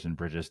players and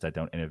bridges that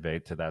don't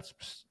innovate to that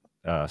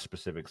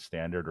specific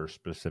standard or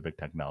specific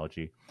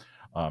technology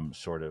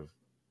sort of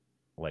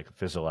like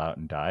fizzle out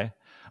and die.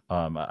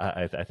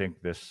 I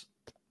think this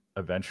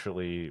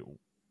eventually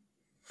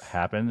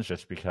happens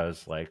just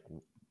because like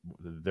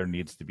there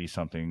needs to be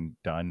something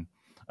done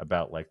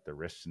about like the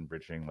risks in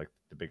bridging, like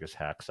the biggest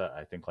hacks.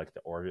 I think like the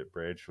Orbit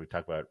bridge, we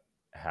talk about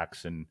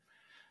hacks in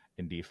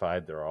DeFi,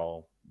 they're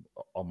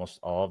almost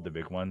all of the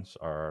big ones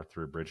are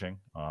through bridging.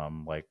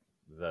 Like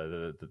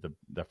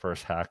the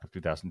first hack of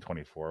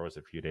 2024 was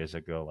a few days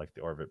ago. Like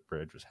the Orbit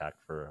bridge was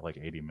hacked for like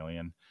 80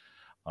 million.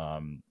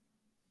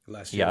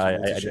 Last year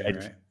was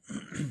multi-chain,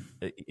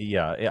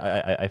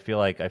 right? I feel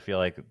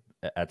like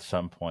at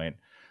some point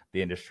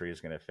the industry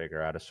is going to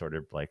figure out a sort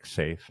of like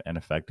safe and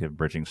effective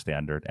bridging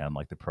standard, and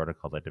like the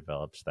protocol that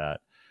develops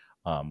that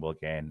will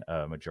gain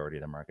a majority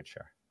of the market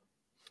share.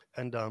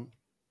 And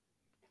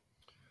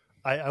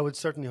I would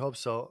certainly hope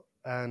so,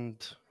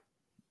 and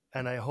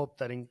I hope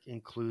that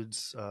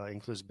includes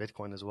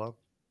Bitcoin as well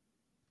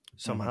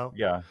somehow.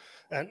 Yeah,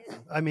 and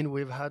I mean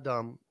we've had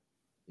Brian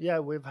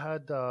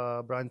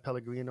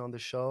Pellegrino on the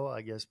show.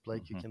 I guess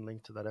Blake, you can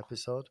link to that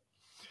episode,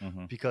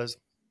 because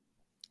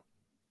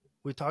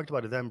we talked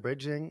about it then.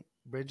 Bridging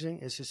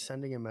is just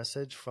sending a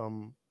message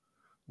from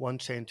one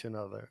chain to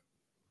another.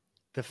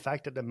 The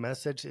fact that the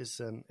message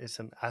is an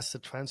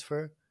asset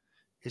transfer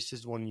is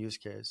just one use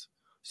case.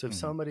 So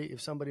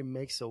if somebody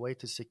makes a way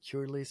to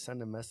securely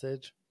send a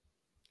message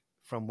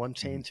from one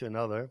chain to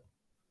another,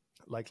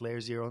 like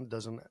Layer 0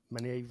 does on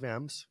many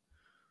EVMs,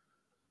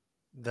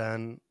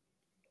 then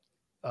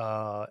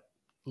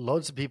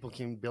loads of people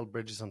can build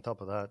bridges on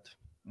top of that.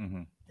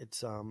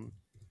 It's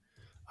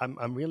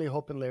I'm really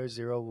hoping Layer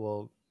 0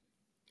 will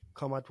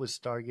come out with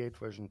Stargate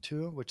version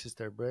 2, which is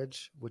their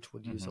bridge, which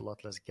would use a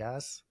lot less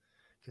gas,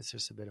 because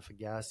there's a bit of a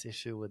gas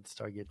issue with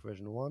Stargate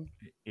version 1.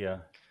 Yeah.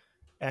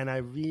 And I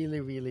really,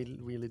 really,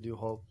 really do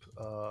hope.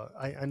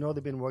 I know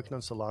they've been working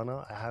on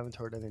Solana. I haven't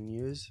heard any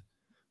news,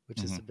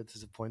 which is a bit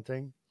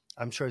disappointing.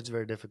 I'm sure it's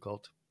very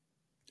difficult,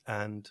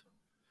 and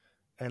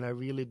I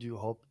really do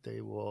hope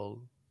they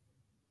will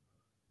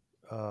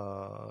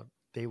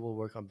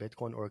work on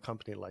Bitcoin or a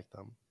company like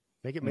them.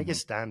 Make it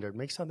standard.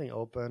 Make something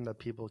open that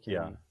people can.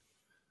 Yeah.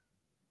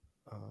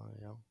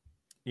 Yeah.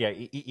 Yeah,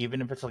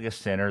 even if it's like a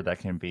standard that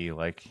can be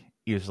like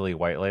easily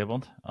white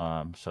labeled,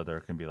 so there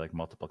can be like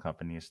multiple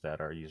companies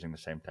that are using the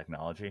same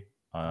technology.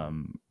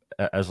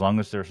 As long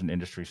as there's an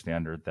industry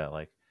standard that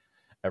like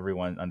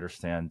everyone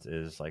understands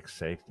is like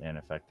safe and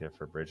effective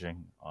for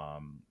bridging,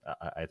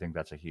 I think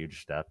that's a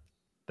huge step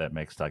that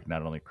makes like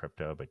not only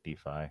crypto but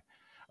DeFi,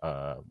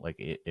 like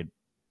it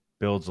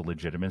builds a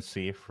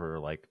legitimacy for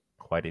like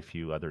quite a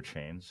few other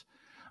chains,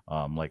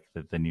 like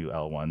the new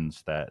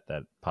L1s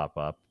that pop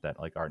up that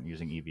like aren't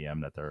using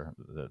EVM, that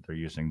they're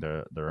using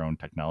their own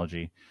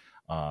technology.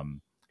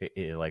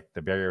 Like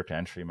the barrier to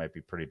entry might be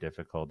pretty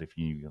difficult if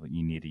you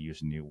need to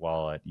use a new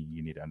wallet.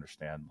 You need to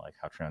understand like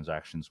how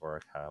transactions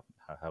work,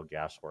 how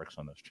gas works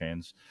on those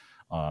chains.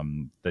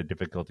 The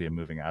difficulty of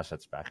moving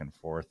assets back and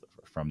forth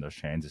from those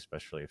chains,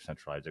 especially if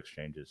centralized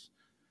exchanges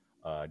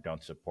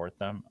don't support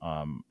them.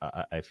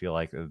 I feel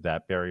like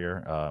that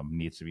barrier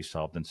needs to be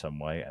solved in some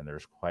way, and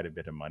there's quite a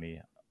bit of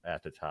money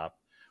at the top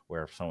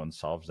where if someone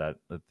solves that,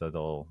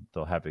 they'll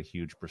have a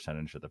huge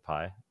percentage of the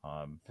pie.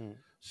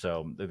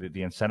 So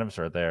the incentives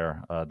are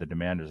there, the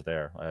demand is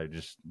there. I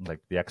just like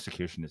the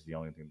execution is the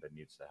only thing that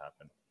needs to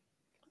happen.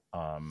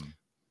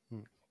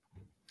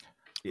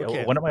 Yeah,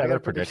 Okay, one of my I got other a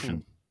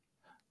prediction. predictions.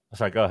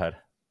 Sorry, go ahead.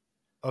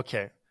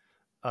 Okay.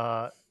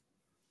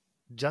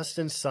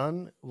 Justin's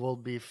sun will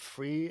be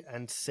free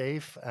and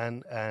safe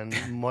and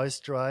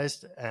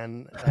moisturized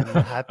and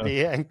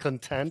happy and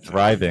content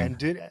Thriving.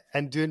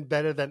 and doing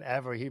better than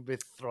ever. He'll be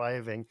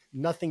thriving.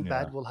 Nothing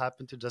Yeah. bad will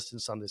happen to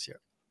Justin's sun this year.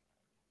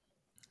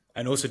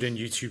 And also doing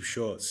YouTube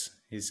shorts.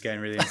 He's getting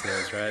really into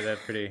those, right? They're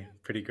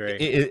pretty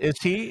great. Is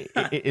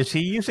he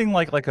using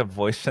like a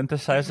voice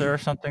synthesizer or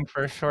something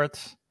for his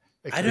shorts?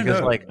 I don't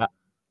Because know. like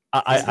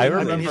I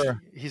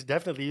remember. He's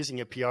definitely using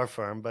a PR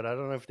firm, but I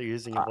don't know if they're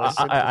using a voice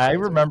synthesizer. I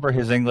remember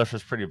his English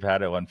was pretty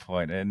bad at one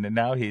point, and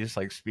now he's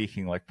like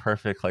speaking like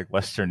perfect like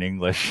Western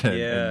English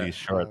in these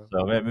shorts.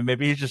 So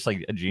maybe he's just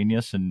like a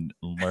genius and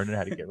learning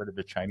how to get rid of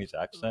his Chinese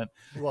accent.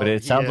 Well, but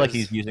it sounds like is.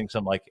 he's using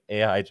some like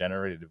AI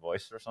generated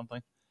voice or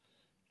something.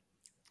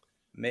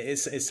 It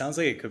sounds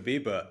like it could be,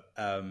 but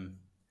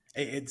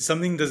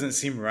something doesn't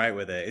seem right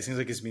with it. It seems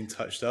like it's been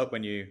touched up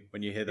when you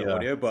hear the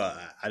audio, but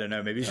I don't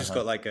know. Maybe he's just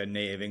got like a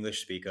native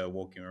English speaker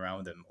walking around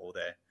with him all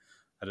day.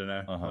 I don't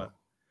know.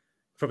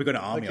 Probably got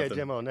an army of them.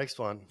 Okay, Jimmo, next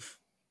one.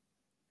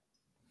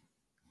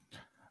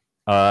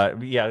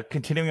 Yeah,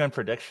 continuing on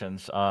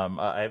predictions.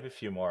 I have a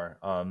few more.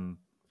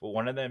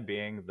 One of them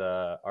being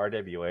the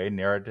RWA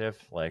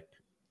narrative, like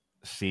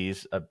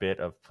sees a bit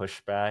of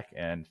pushback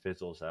and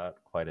fizzles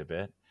out quite a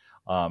bit.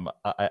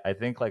 I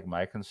think like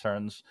my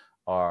concerns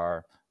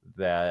are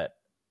that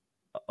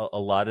a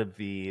lot of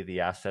the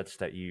assets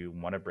that you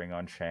want to bring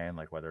on chain,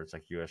 like whether it's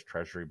like U.S.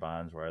 Treasury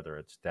bonds, whether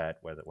it's debt,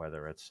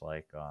 whether it's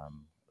like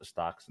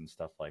stocks and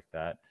stuff like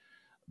that,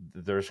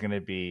 there's going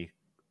to be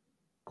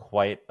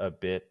quite a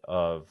bit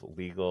of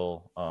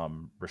legal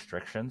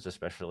restrictions,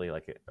 especially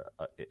like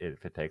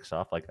if it takes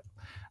off.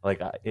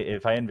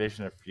 If I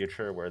envision a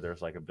future where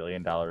there's like $1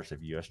 billion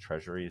of U.S.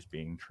 Treasuries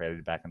being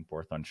traded back and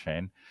forth on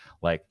chain,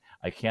 like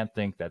I can't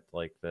think that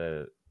like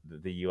the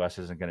U.S.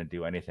 isn't going to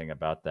do anything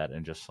about that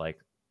and just like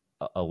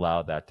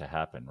allow that to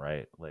happen,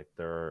 right? Like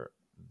they're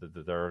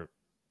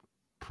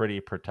pretty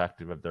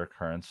protective of their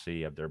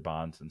currency, of their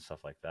bonds, and stuff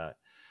like that.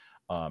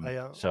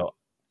 So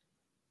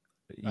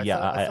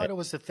yeah, I thought it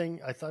was a thing.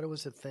 I thought it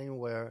was a thing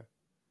where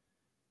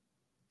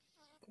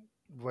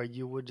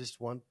you would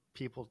just want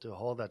people to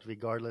hold that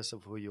regardless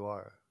of who you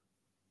are,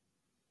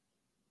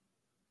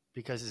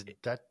 because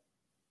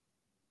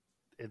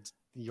it's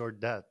your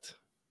debt.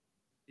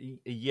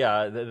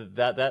 Yeah,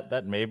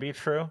 that may be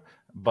true,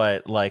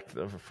 but like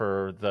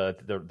for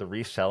the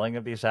reselling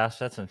of these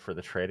assets and for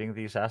the trading of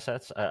these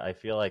assets, I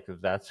feel like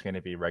that's going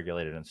to be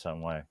regulated in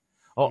some way.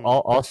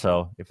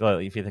 Also, if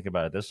you think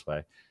about it this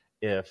way,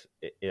 if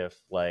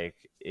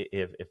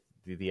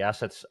the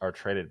assets are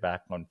traded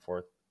back and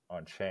forth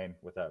on chain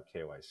without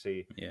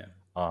KYC,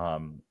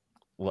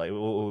 like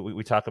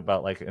we talk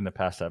about like in the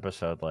past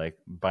episode, like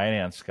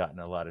Binance got in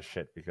a lot of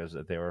shit because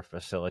they were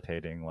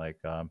facilitating like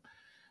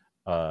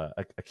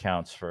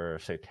accounts for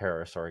say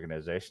terrorist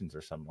organizations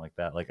or something like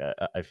that. Like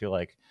I feel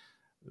like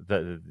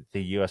the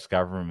U.S.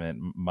 government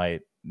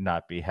might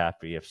not be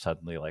happy if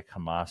suddenly like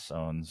Hamas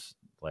owns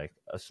like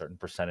a certain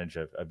percentage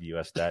of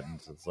U.S. debt and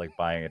it's like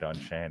buying it on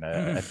chain.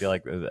 I feel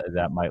like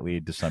that might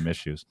lead to some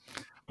issues,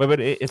 but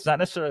it's not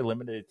necessarily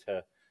limited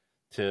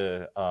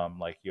to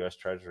like U.S.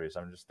 Treasuries.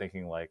 I'm just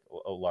thinking like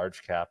a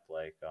large cap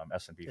like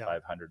S&P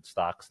 500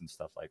 stocks and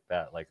stuff like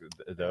that. Like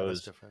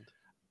those. That's different.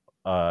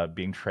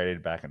 being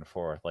traded back and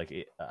forth. Like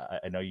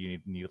I know you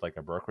need like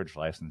a brokerage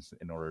license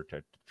in order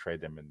to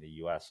trade them in the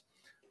U.S.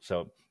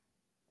 So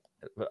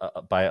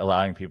by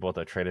allowing people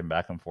to trade them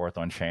back and forth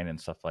on chain and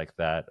stuff like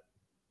that,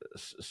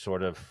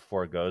 sort of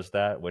foregoes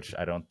that, which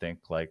I don't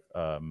think like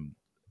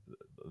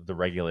the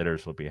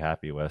regulators will be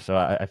happy with. So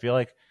I feel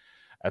like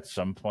at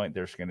some point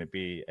there's going to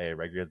be a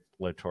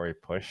regulatory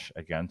push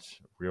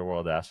against real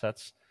world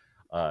assets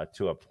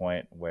to a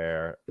point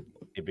where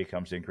it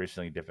becomes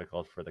increasingly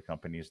difficult for the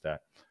companies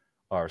that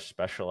are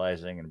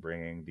specializing in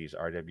bringing these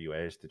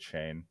RWAs to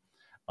chain.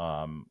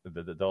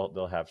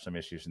 They'll have some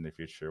issues in the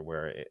future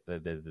where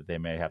they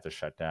may have to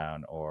shut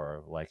down,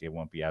 or like it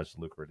won't be as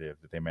lucrative.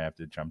 That they may have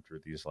to jump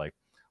through these like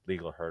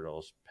legal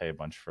hurdles, pay a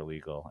bunch for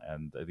legal,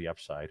 and the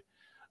upside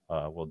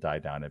will die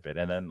down a bit.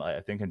 And then I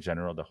think in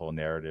general, the whole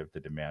narrative,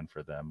 the demand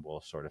for them will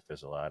sort of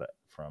fizzle out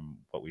from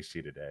what we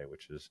see today,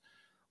 which is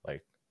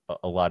like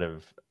a lot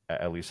of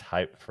at least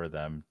hype for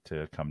them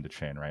to come to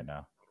chain right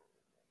now.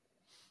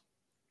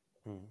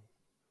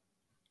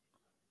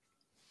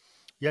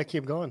 Yeah,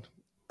 keep going.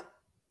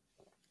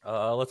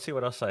 Let's see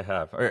what else I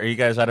have. Are you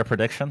guys out of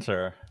predictions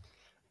or?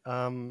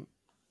 Let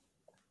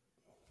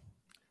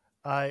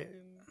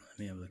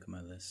me have a look at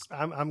my list.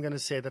 I'm going to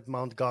say that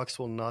Mt. Gox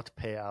will not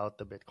pay out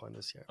the Bitcoin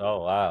this year.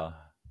 Oh wow!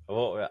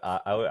 Well,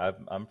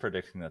 I'm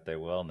predicting that they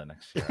will in the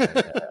next year.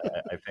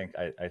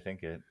 I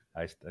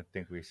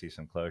think we see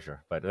some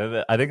closure, but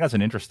I think that's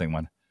an interesting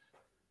one.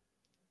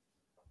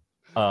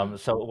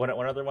 So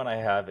one other one I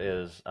have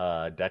is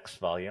DEX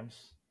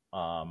volumes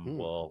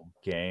will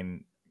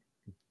gain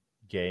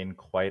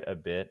quite a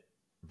bit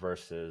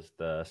versus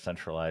the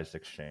centralized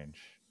exchange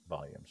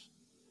volumes.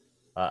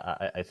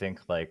 I think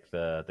like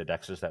the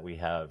DEXs that we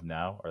have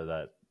now or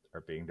that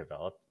are being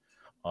developed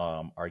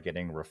are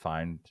getting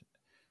refined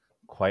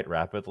quite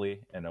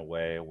rapidly in a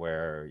way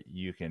where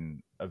you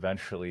can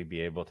eventually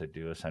be able to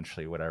do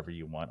essentially whatever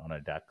you want on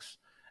a DEX,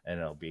 and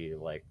it'll be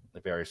like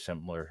very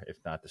similar, if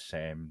not the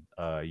same,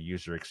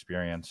 user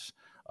experience,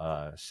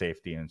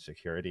 safety and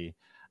security.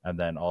 And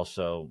then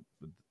also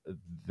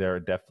there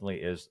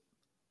definitely is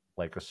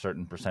like a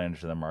certain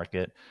percentage of the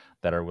market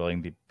that are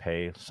willing to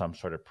pay some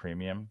sort of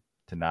premium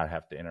to not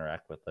have to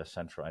interact with a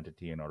central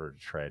entity in order to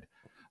trade.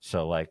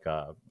 So like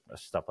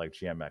stuff like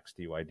GMX,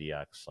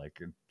 DYDX,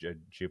 like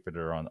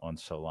Jupiter on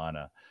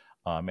Solana,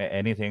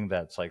 anything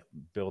that's like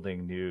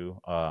building new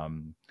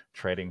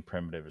trading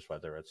primitives,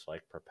 whether it's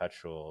like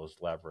perpetuals,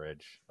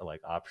 leverage,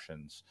 like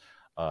options,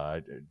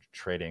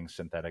 trading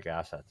synthetic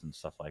assets and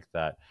stuff like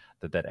that,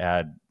 that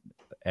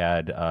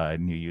add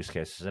new use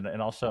cases.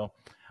 And also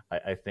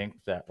I think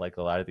that like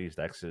a lot of these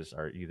DEXs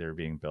are either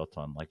being built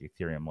on like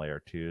Ethereum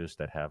layer 2s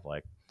that have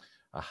like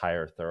a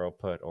higher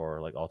throughput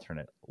or like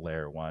alternate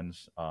layer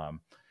 1s.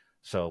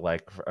 So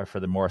like for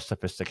the more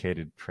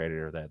sophisticated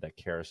trader that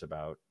cares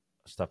about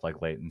stuff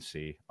like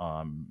latency,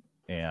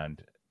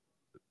 and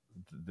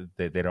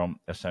they don't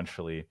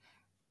essentially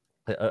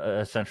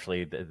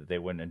they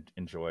wouldn't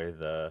enjoy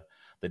the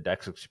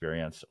DEX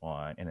experience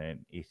in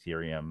an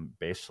Ethereum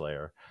base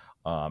layer.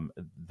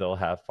 They'll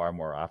have far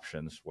more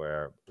options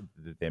where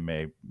they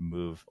may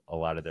move a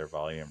lot of their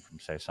volume from,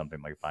 say,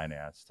 something like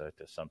Binance to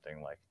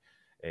something like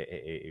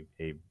a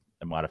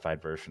modified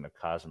version of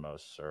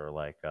Cosmos or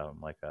like a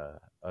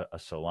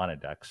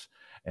Solana DEX.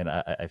 And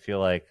I feel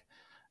like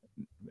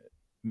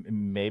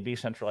maybe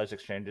centralized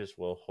exchanges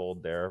will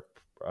hold their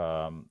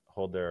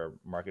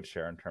market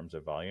share in terms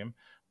of volume,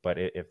 but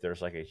if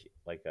there's like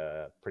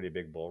a pretty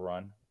big bull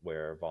run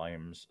where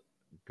volumes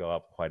go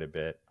up quite a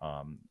bit,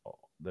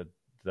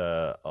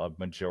 the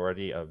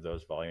majority of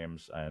those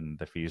volumes and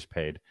the fees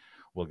paid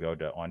will go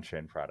to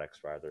on-chain products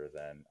rather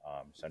than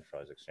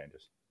centralized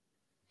exchanges.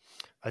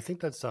 I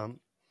think that's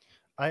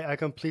I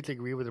completely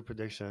agree with the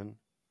prediction,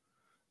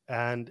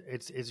 and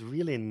it's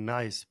really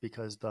nice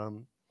because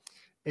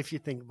if you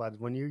think about it,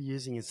 when you're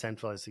using a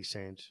centralized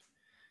exchange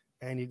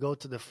and you go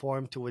to the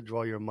form to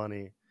withdraw your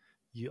money,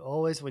 you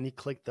always, when you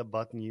click the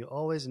button, you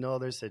always know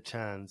there's a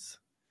chance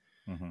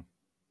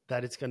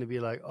that it's going to be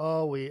like,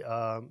 oh, we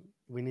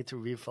need to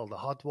refill the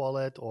hot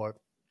wallet, or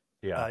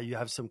you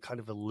have some kind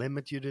of a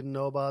limit you didn't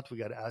know about. We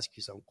got to ask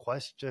you some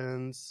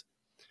questions.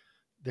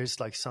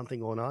 There's like something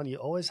going on. You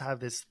always have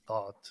this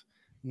thought,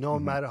 no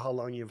matter how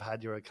long you've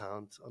had your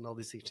account on all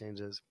these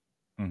exchanges.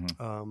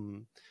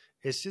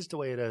 It's just the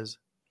way it is.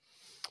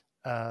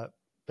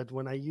 But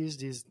when I use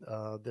these,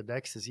 the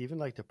DEXs, even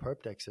like the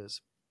perp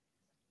DEXs,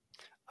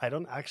 I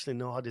don't actually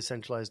know how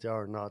decentralized they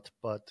are or not,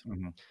 but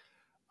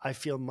I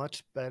feel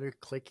much better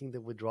clicking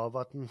the withdraw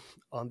button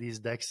on these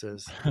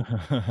DEXs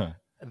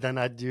than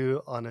I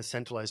do on a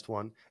centralized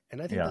one. And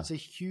I think that's a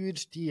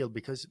huge deal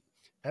because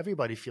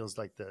everybody feels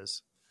like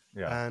this.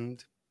 Yeah.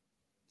 And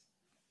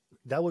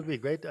that would be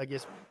great, I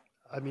guess.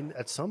 I mean,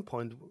 at some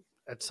point,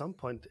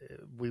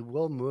 we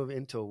will move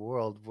into a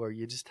world where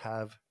you just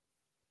have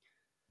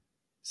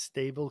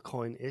stable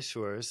coin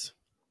issuers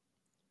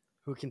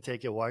who can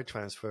take a wire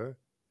transfer,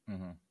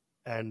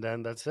 and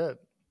then that's it.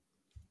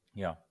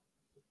 Yeah.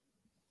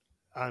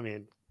 I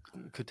mean,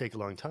 it could take a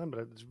long time, but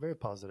it's very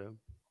positive.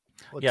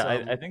 What's Yeah,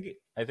 I think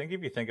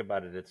if you think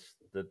about it, it's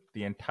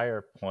the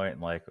entire point.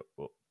 Like,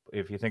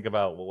 if you think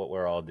about what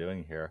we're all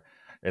doing here,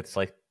 it's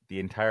like the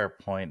entire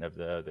point of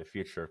the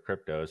future of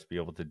crypto is to be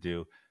able to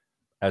do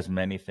as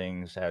many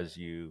things as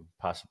you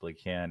possibly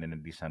can in a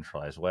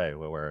decentralized way,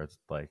 where it's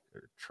like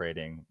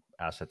trading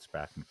assets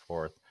back and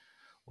forth,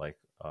 like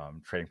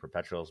trading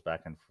perpetuals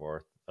back and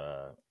forth,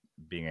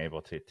 being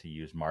able to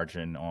use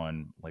margin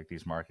on like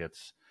these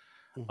markets.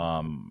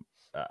 Mhm.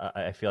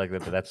 I feel like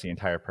that's the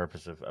entire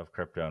purpose of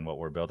crypto and what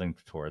we're building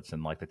towards,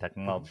 and like the Mhm.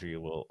 technology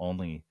will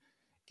only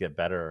get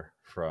better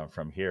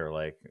from here.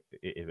 Like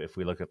if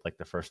we look at like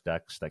the first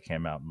decks that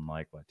came out in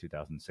like what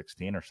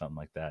 2016 or something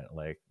like that,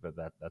 like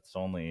that's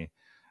only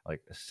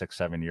like 6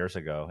 7 years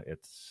ago.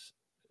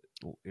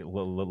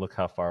 Look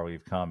how far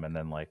we've come, and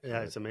then like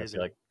Yeah, it's I feel amazing.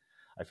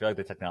 like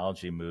the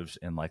technology moves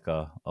in like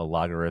a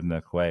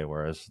logarithmic way,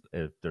 whereas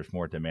if there's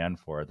more demand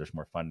for it, there's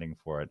more funding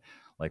for it.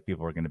 Like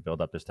people are going to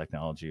build up this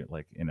technology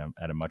like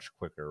at a much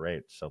quicker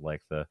rate. So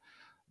like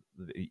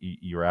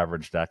your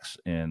average decks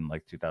in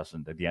like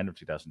 2000 at the end of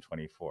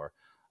 2024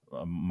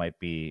 might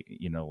be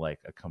like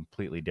a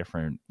completely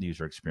different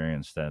user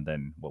experience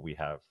than what we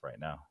have right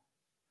now.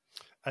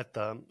 At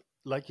the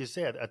Like you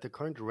said, at the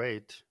current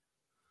rate,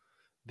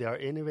 they are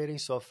innovating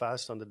so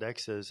fast on the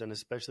dexes, and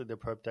especially the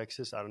perp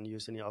dexes. I don't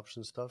use any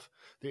option stuff.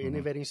 They're Hmm.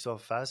 innovating so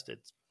fast.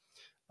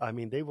 I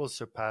mean, they will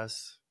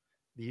surpass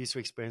the user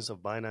experience of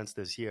Binance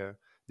this year.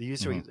 The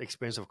user Hmm.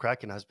 experience of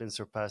Kraken has been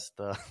surpassed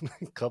a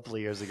couple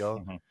of years ago.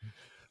 Hmm.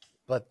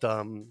 But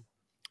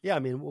yeah, I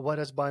mean, what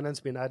has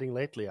Binance been adding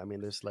lately? I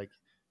mean, it's Yeah,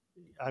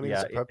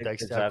 a perp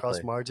dex. They have cross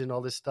exactly. margin,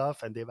 all this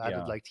stuff, and they've added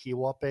Yeah. like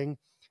T-wapping.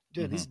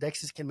 Dude, Hmm. these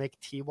dexes can make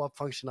T-wap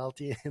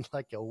functionality in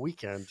like a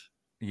weekend.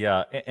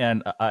 Yeah,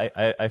 and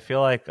I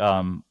feel like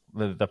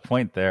the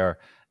point there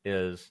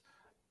is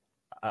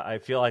I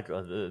feel like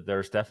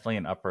there's definitely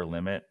an upper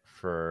limit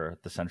for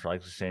the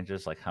centralized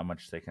exchanges, like how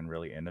much they can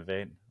really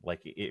innovate.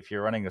 Like if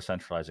you're running a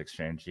centralized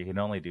exchange, you can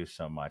only do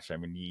so much. I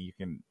mean, you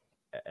can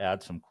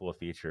add some cool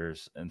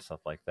features and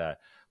stuff like that,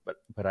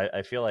 but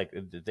I feel like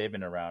they've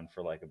been around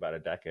for like about a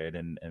decade,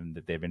 and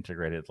that they've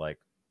integrated like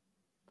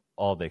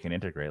all they can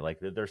integrate. Like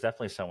there's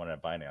definitely someone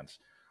at Binance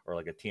or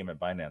like a team at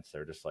Binance.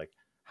 They're just like,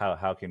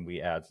 how can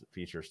we add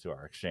features to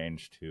our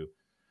exchange to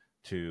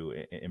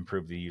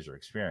improve the user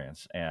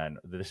experience? And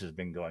this has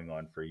been going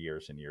on for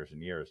years and years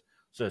and years.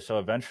 So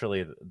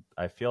eventually,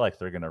 I feel like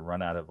they're going to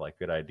run out of like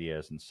good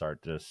ideas and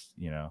start just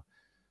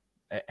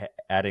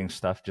adding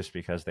stuff just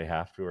because they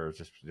have to, or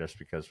just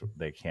because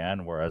they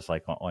can. Whereas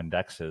like on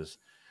Dexes,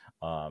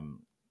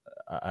 um,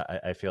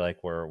 I feel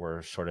like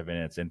we're sort of in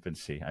its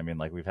infancy. I mean,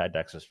 like we've had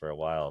Dexes for a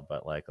while,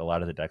 but like a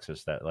lot of the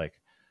Dexes that like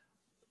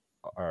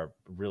are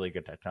really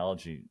good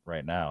technology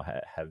right now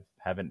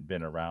haven't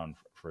been around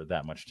for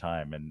that much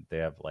time, and they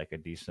have like a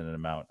decent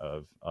amount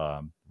of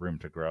room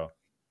to grow.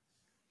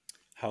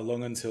 How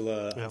long Yeah. until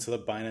a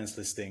Binance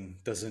listing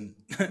doesn't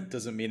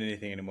doesn't mean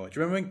anything anymore? Do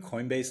you remember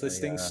when Coinbase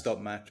listings Yeah,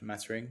 stopped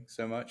mattering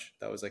so much?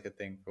 That was like a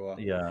thing for a while.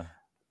 yeah,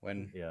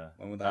 When yeah.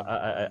 when will I, that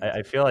I end?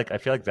 I feel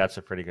like that's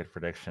a pretty good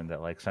prediction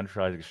that like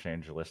centralized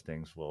exchange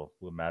listings will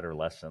matter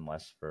less and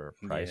less for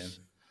Yeah, price.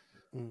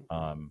 Mm.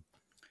 Um,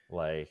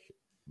 like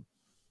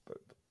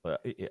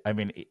but I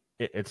mean,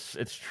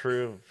 it's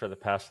true for the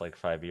past like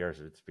 5 years.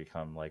 It's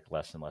become like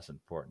less and less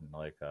important.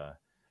 Like,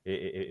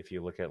 if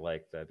you look at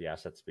like the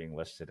assets being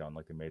listed on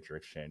like the major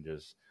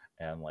exchanges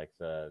and like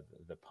the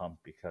pump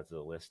because of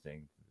the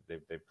listing,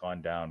 they've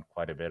gone down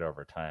quite a bit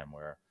over time.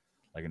 Where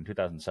like in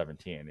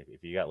 2017,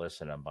 if you got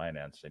listed on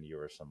Binance and you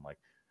were some like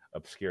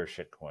obscure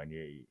shit coin,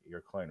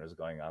 your coin was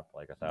going up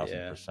like a thousand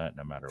yeah. percent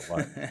no matter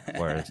what.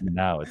 Whereas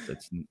now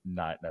it's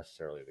not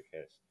necessarily the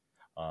case.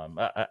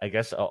 I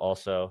guess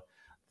also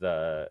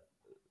the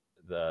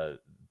the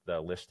the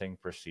listing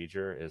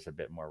procedure is a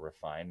bit more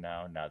refined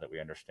now that we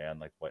understand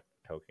like what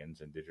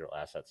tokens and digital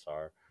assets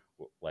are.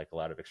 Like a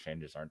lot of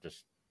exchanges aren't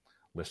just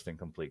listing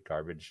complete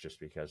garbage just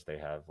because they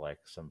have like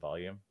some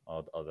volume.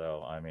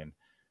 Although I mean,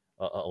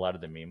 a lot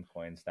of the meme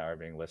coins now are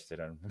being listed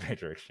on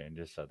major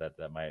exchanges, so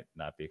that might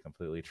not be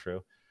completely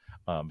true.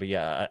 But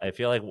yeah, I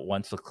feel like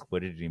once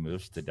liquidity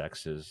moves to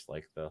dexes,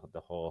 like the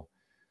whole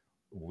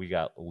we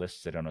got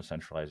listed on a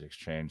centralized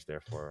exchange,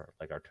 therefore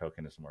like our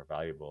token is more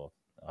valuable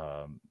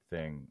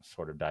thing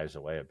sort of dies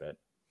away a bit.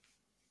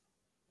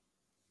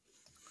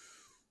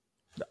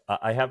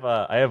 I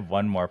have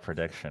one more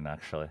prediction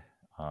actually.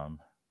 Um,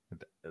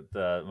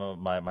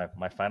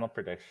 my final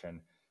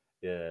prediction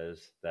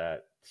is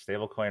that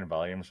stablecoin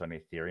volumes on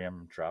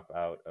Ethereum drop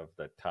out of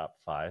the top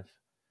five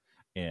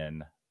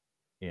in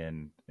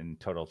in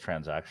total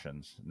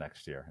transactions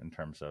next year in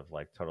terms of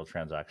like total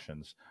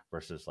transactions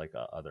versus like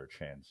other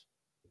chains.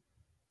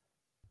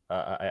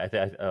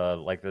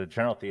 Like the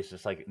general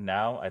thesis, like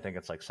now I think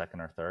it's like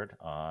second or third.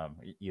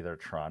 Either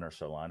Tron or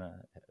Solana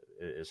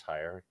is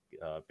higher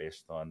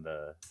based on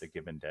the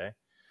given day.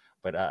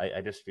 But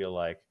I just feel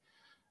like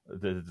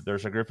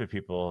there's a group of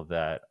people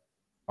that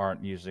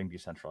aren't using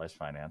decentralized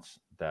finance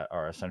that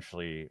are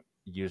essentially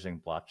using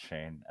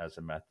blockchain as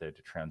a method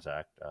to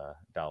transact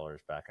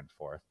dollars back and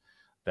forth.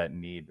 that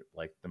need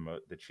like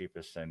the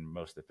cheapest and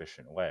most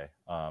efficient way.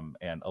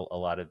 And a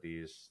lot of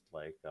these,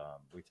 like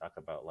we talk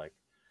about, like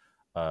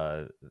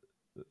uh,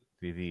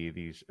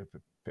 these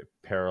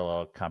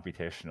parallel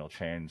computational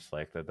chains,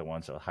 like the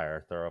ones at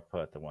higher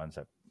throughput, the ones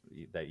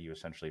that you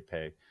essentially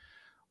pay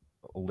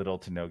little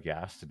to no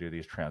gas to do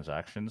these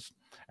transactions.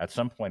 At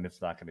some point,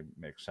 it's not going to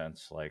make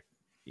sense. Like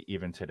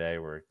even today,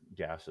 where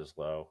gas is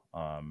low,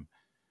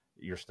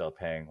 you're still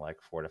paying like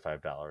 $4 to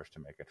 $5 to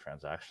make a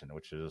transaction,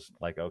 which is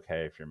like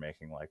okay if you're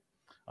making like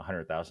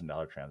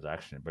 $100,000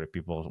 transaction. But if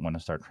people want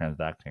to start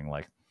transacting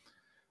like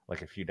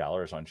a few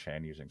dollars on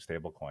chain using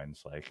stable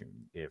coins, like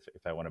if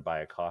I want to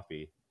buy a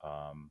coffee,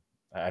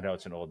 I know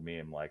it's an old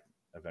meme, like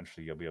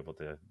eventually you'll be able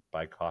to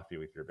buy coffee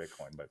with your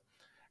Bitcoin, but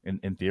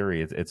in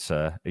theory, it's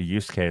a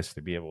use case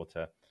to be able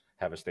to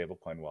have a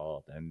stablecoin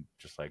wallet and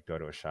just like go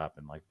to a shop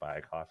and like buy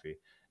a coffee.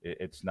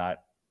 It's not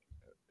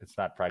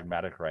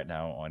pragmatic right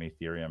now on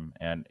Ethereum,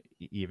 and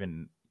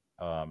even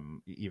a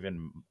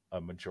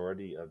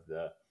majority of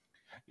the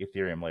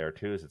Ethereum layer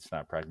twos, it's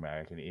not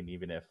pragmatic. And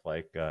even if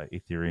like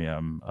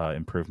Ethereum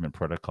improvement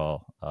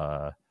protocol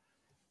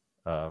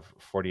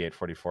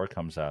 4844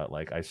 comes out,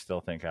 like I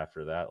still think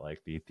after that,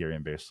 like the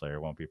Ethereum base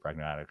layer won't be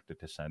pragmatic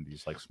to send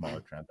these like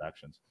smaller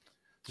transactions.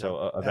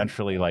 So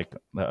eventually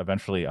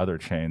other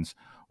chains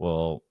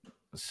will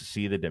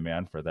see the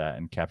demand for that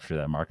and capture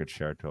that market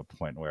share to a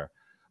point where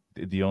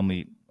the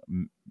only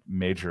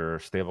major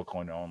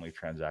stablecoin only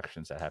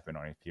transactions that happen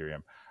on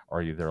Ethereum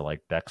are either like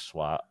DEX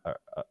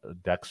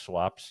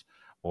swaps,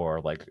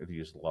 or like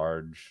these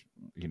large,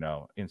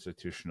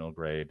 institutional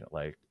grade,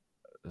 like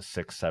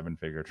 6-7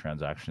 figure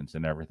transactions,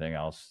 and everything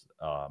else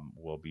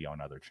will be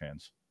on other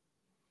chains.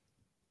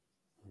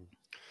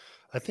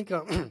 I think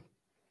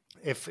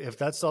if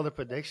that's all the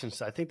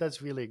predictions, I think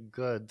that's really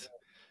good.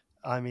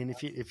 I mean,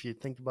 if you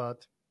think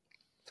about,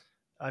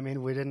 I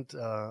mean, we didn't.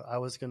 I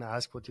was going to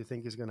ask what you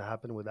think is going to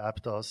happen with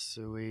Aptos,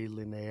 Sui,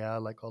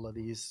 Linnea, like all of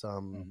these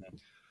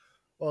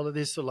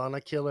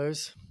Solana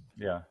killers.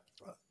 Yeah,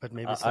 but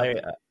maybe it's not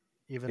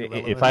even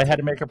relevant. If I had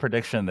to make a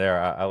prediction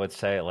there, I would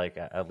say like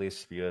at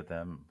least a few of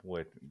them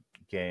would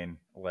gain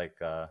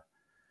like a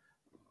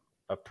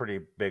pretty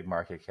big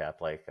market cap.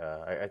 Like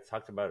I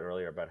talked about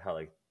earlier about how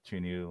like 2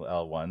 new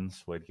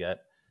L1s would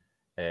get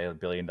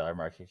 $1 billion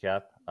market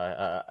cap.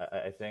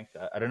 I think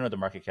I don't know the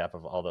market cap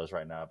of all those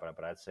right now,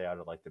 but I'd say out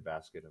of like the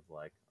basket of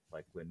like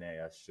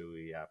Linnea,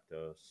 Sui,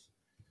 Aptos,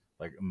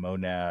 like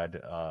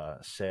Monad,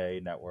 Say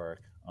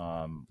Network,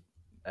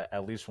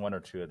 at least 1 or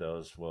 2 of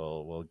those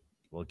will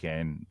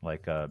gain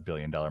like $1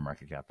 billion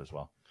market cap as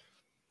well.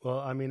 Well,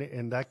 I mean,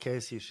 in that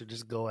case, you should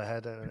just go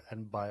ahead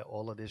and buy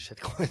all of these shit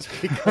coins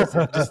because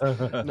it just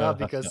not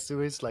because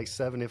Sui's like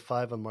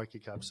 75 on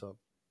market cap. So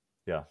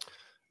yeah.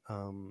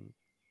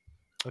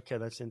 Okay,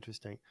 that's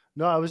interesting.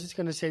 No, I was just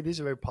going to say these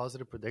are very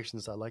positive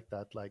predictions. I like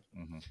that. Like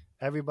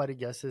everybody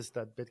guesses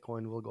that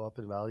Bitcoin will go up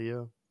in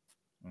value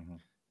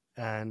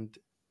and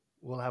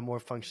we'll have more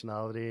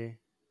functionality,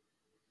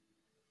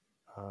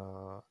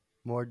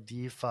 more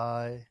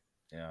DeFi,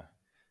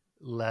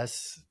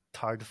 less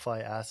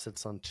TardFi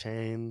assets on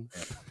chain.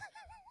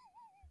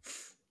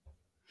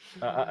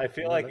 I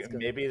feel like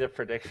maybe the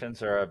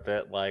predictions are a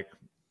bit like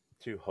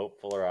too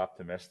hopeful or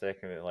optimistic.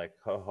 I mean, like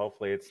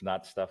hopefully it's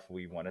not stuff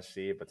we want to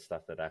see, but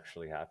stuff that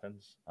actually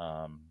happens.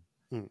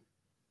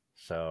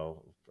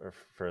 So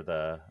for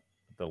the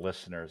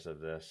listeners of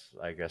this,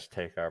 I guess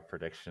take our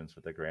predictions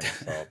with a grain of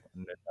salt.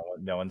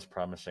 No one's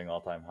promising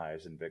all-time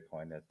highs in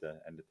Bitcoin at the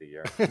end of the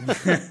year.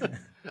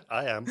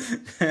 I am.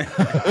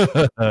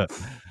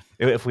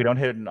 If we don't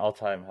hit an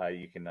all-time high,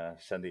 you can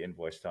send the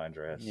invoice to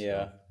Andreas.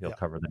 Yeah, he'll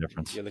cover the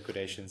difference. Your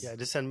liquidations. Yeah,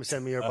 just send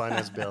me your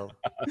Binance bill,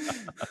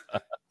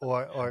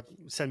 or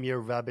send me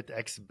your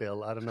RabbitX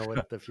bill. I don't know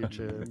what the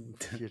future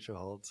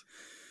holds.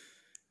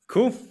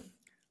 Cool.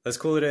 Let's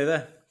call it a day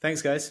there.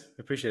 Thanks, guys.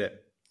 Appreciate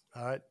it.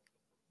 All right.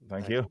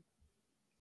 Thank you.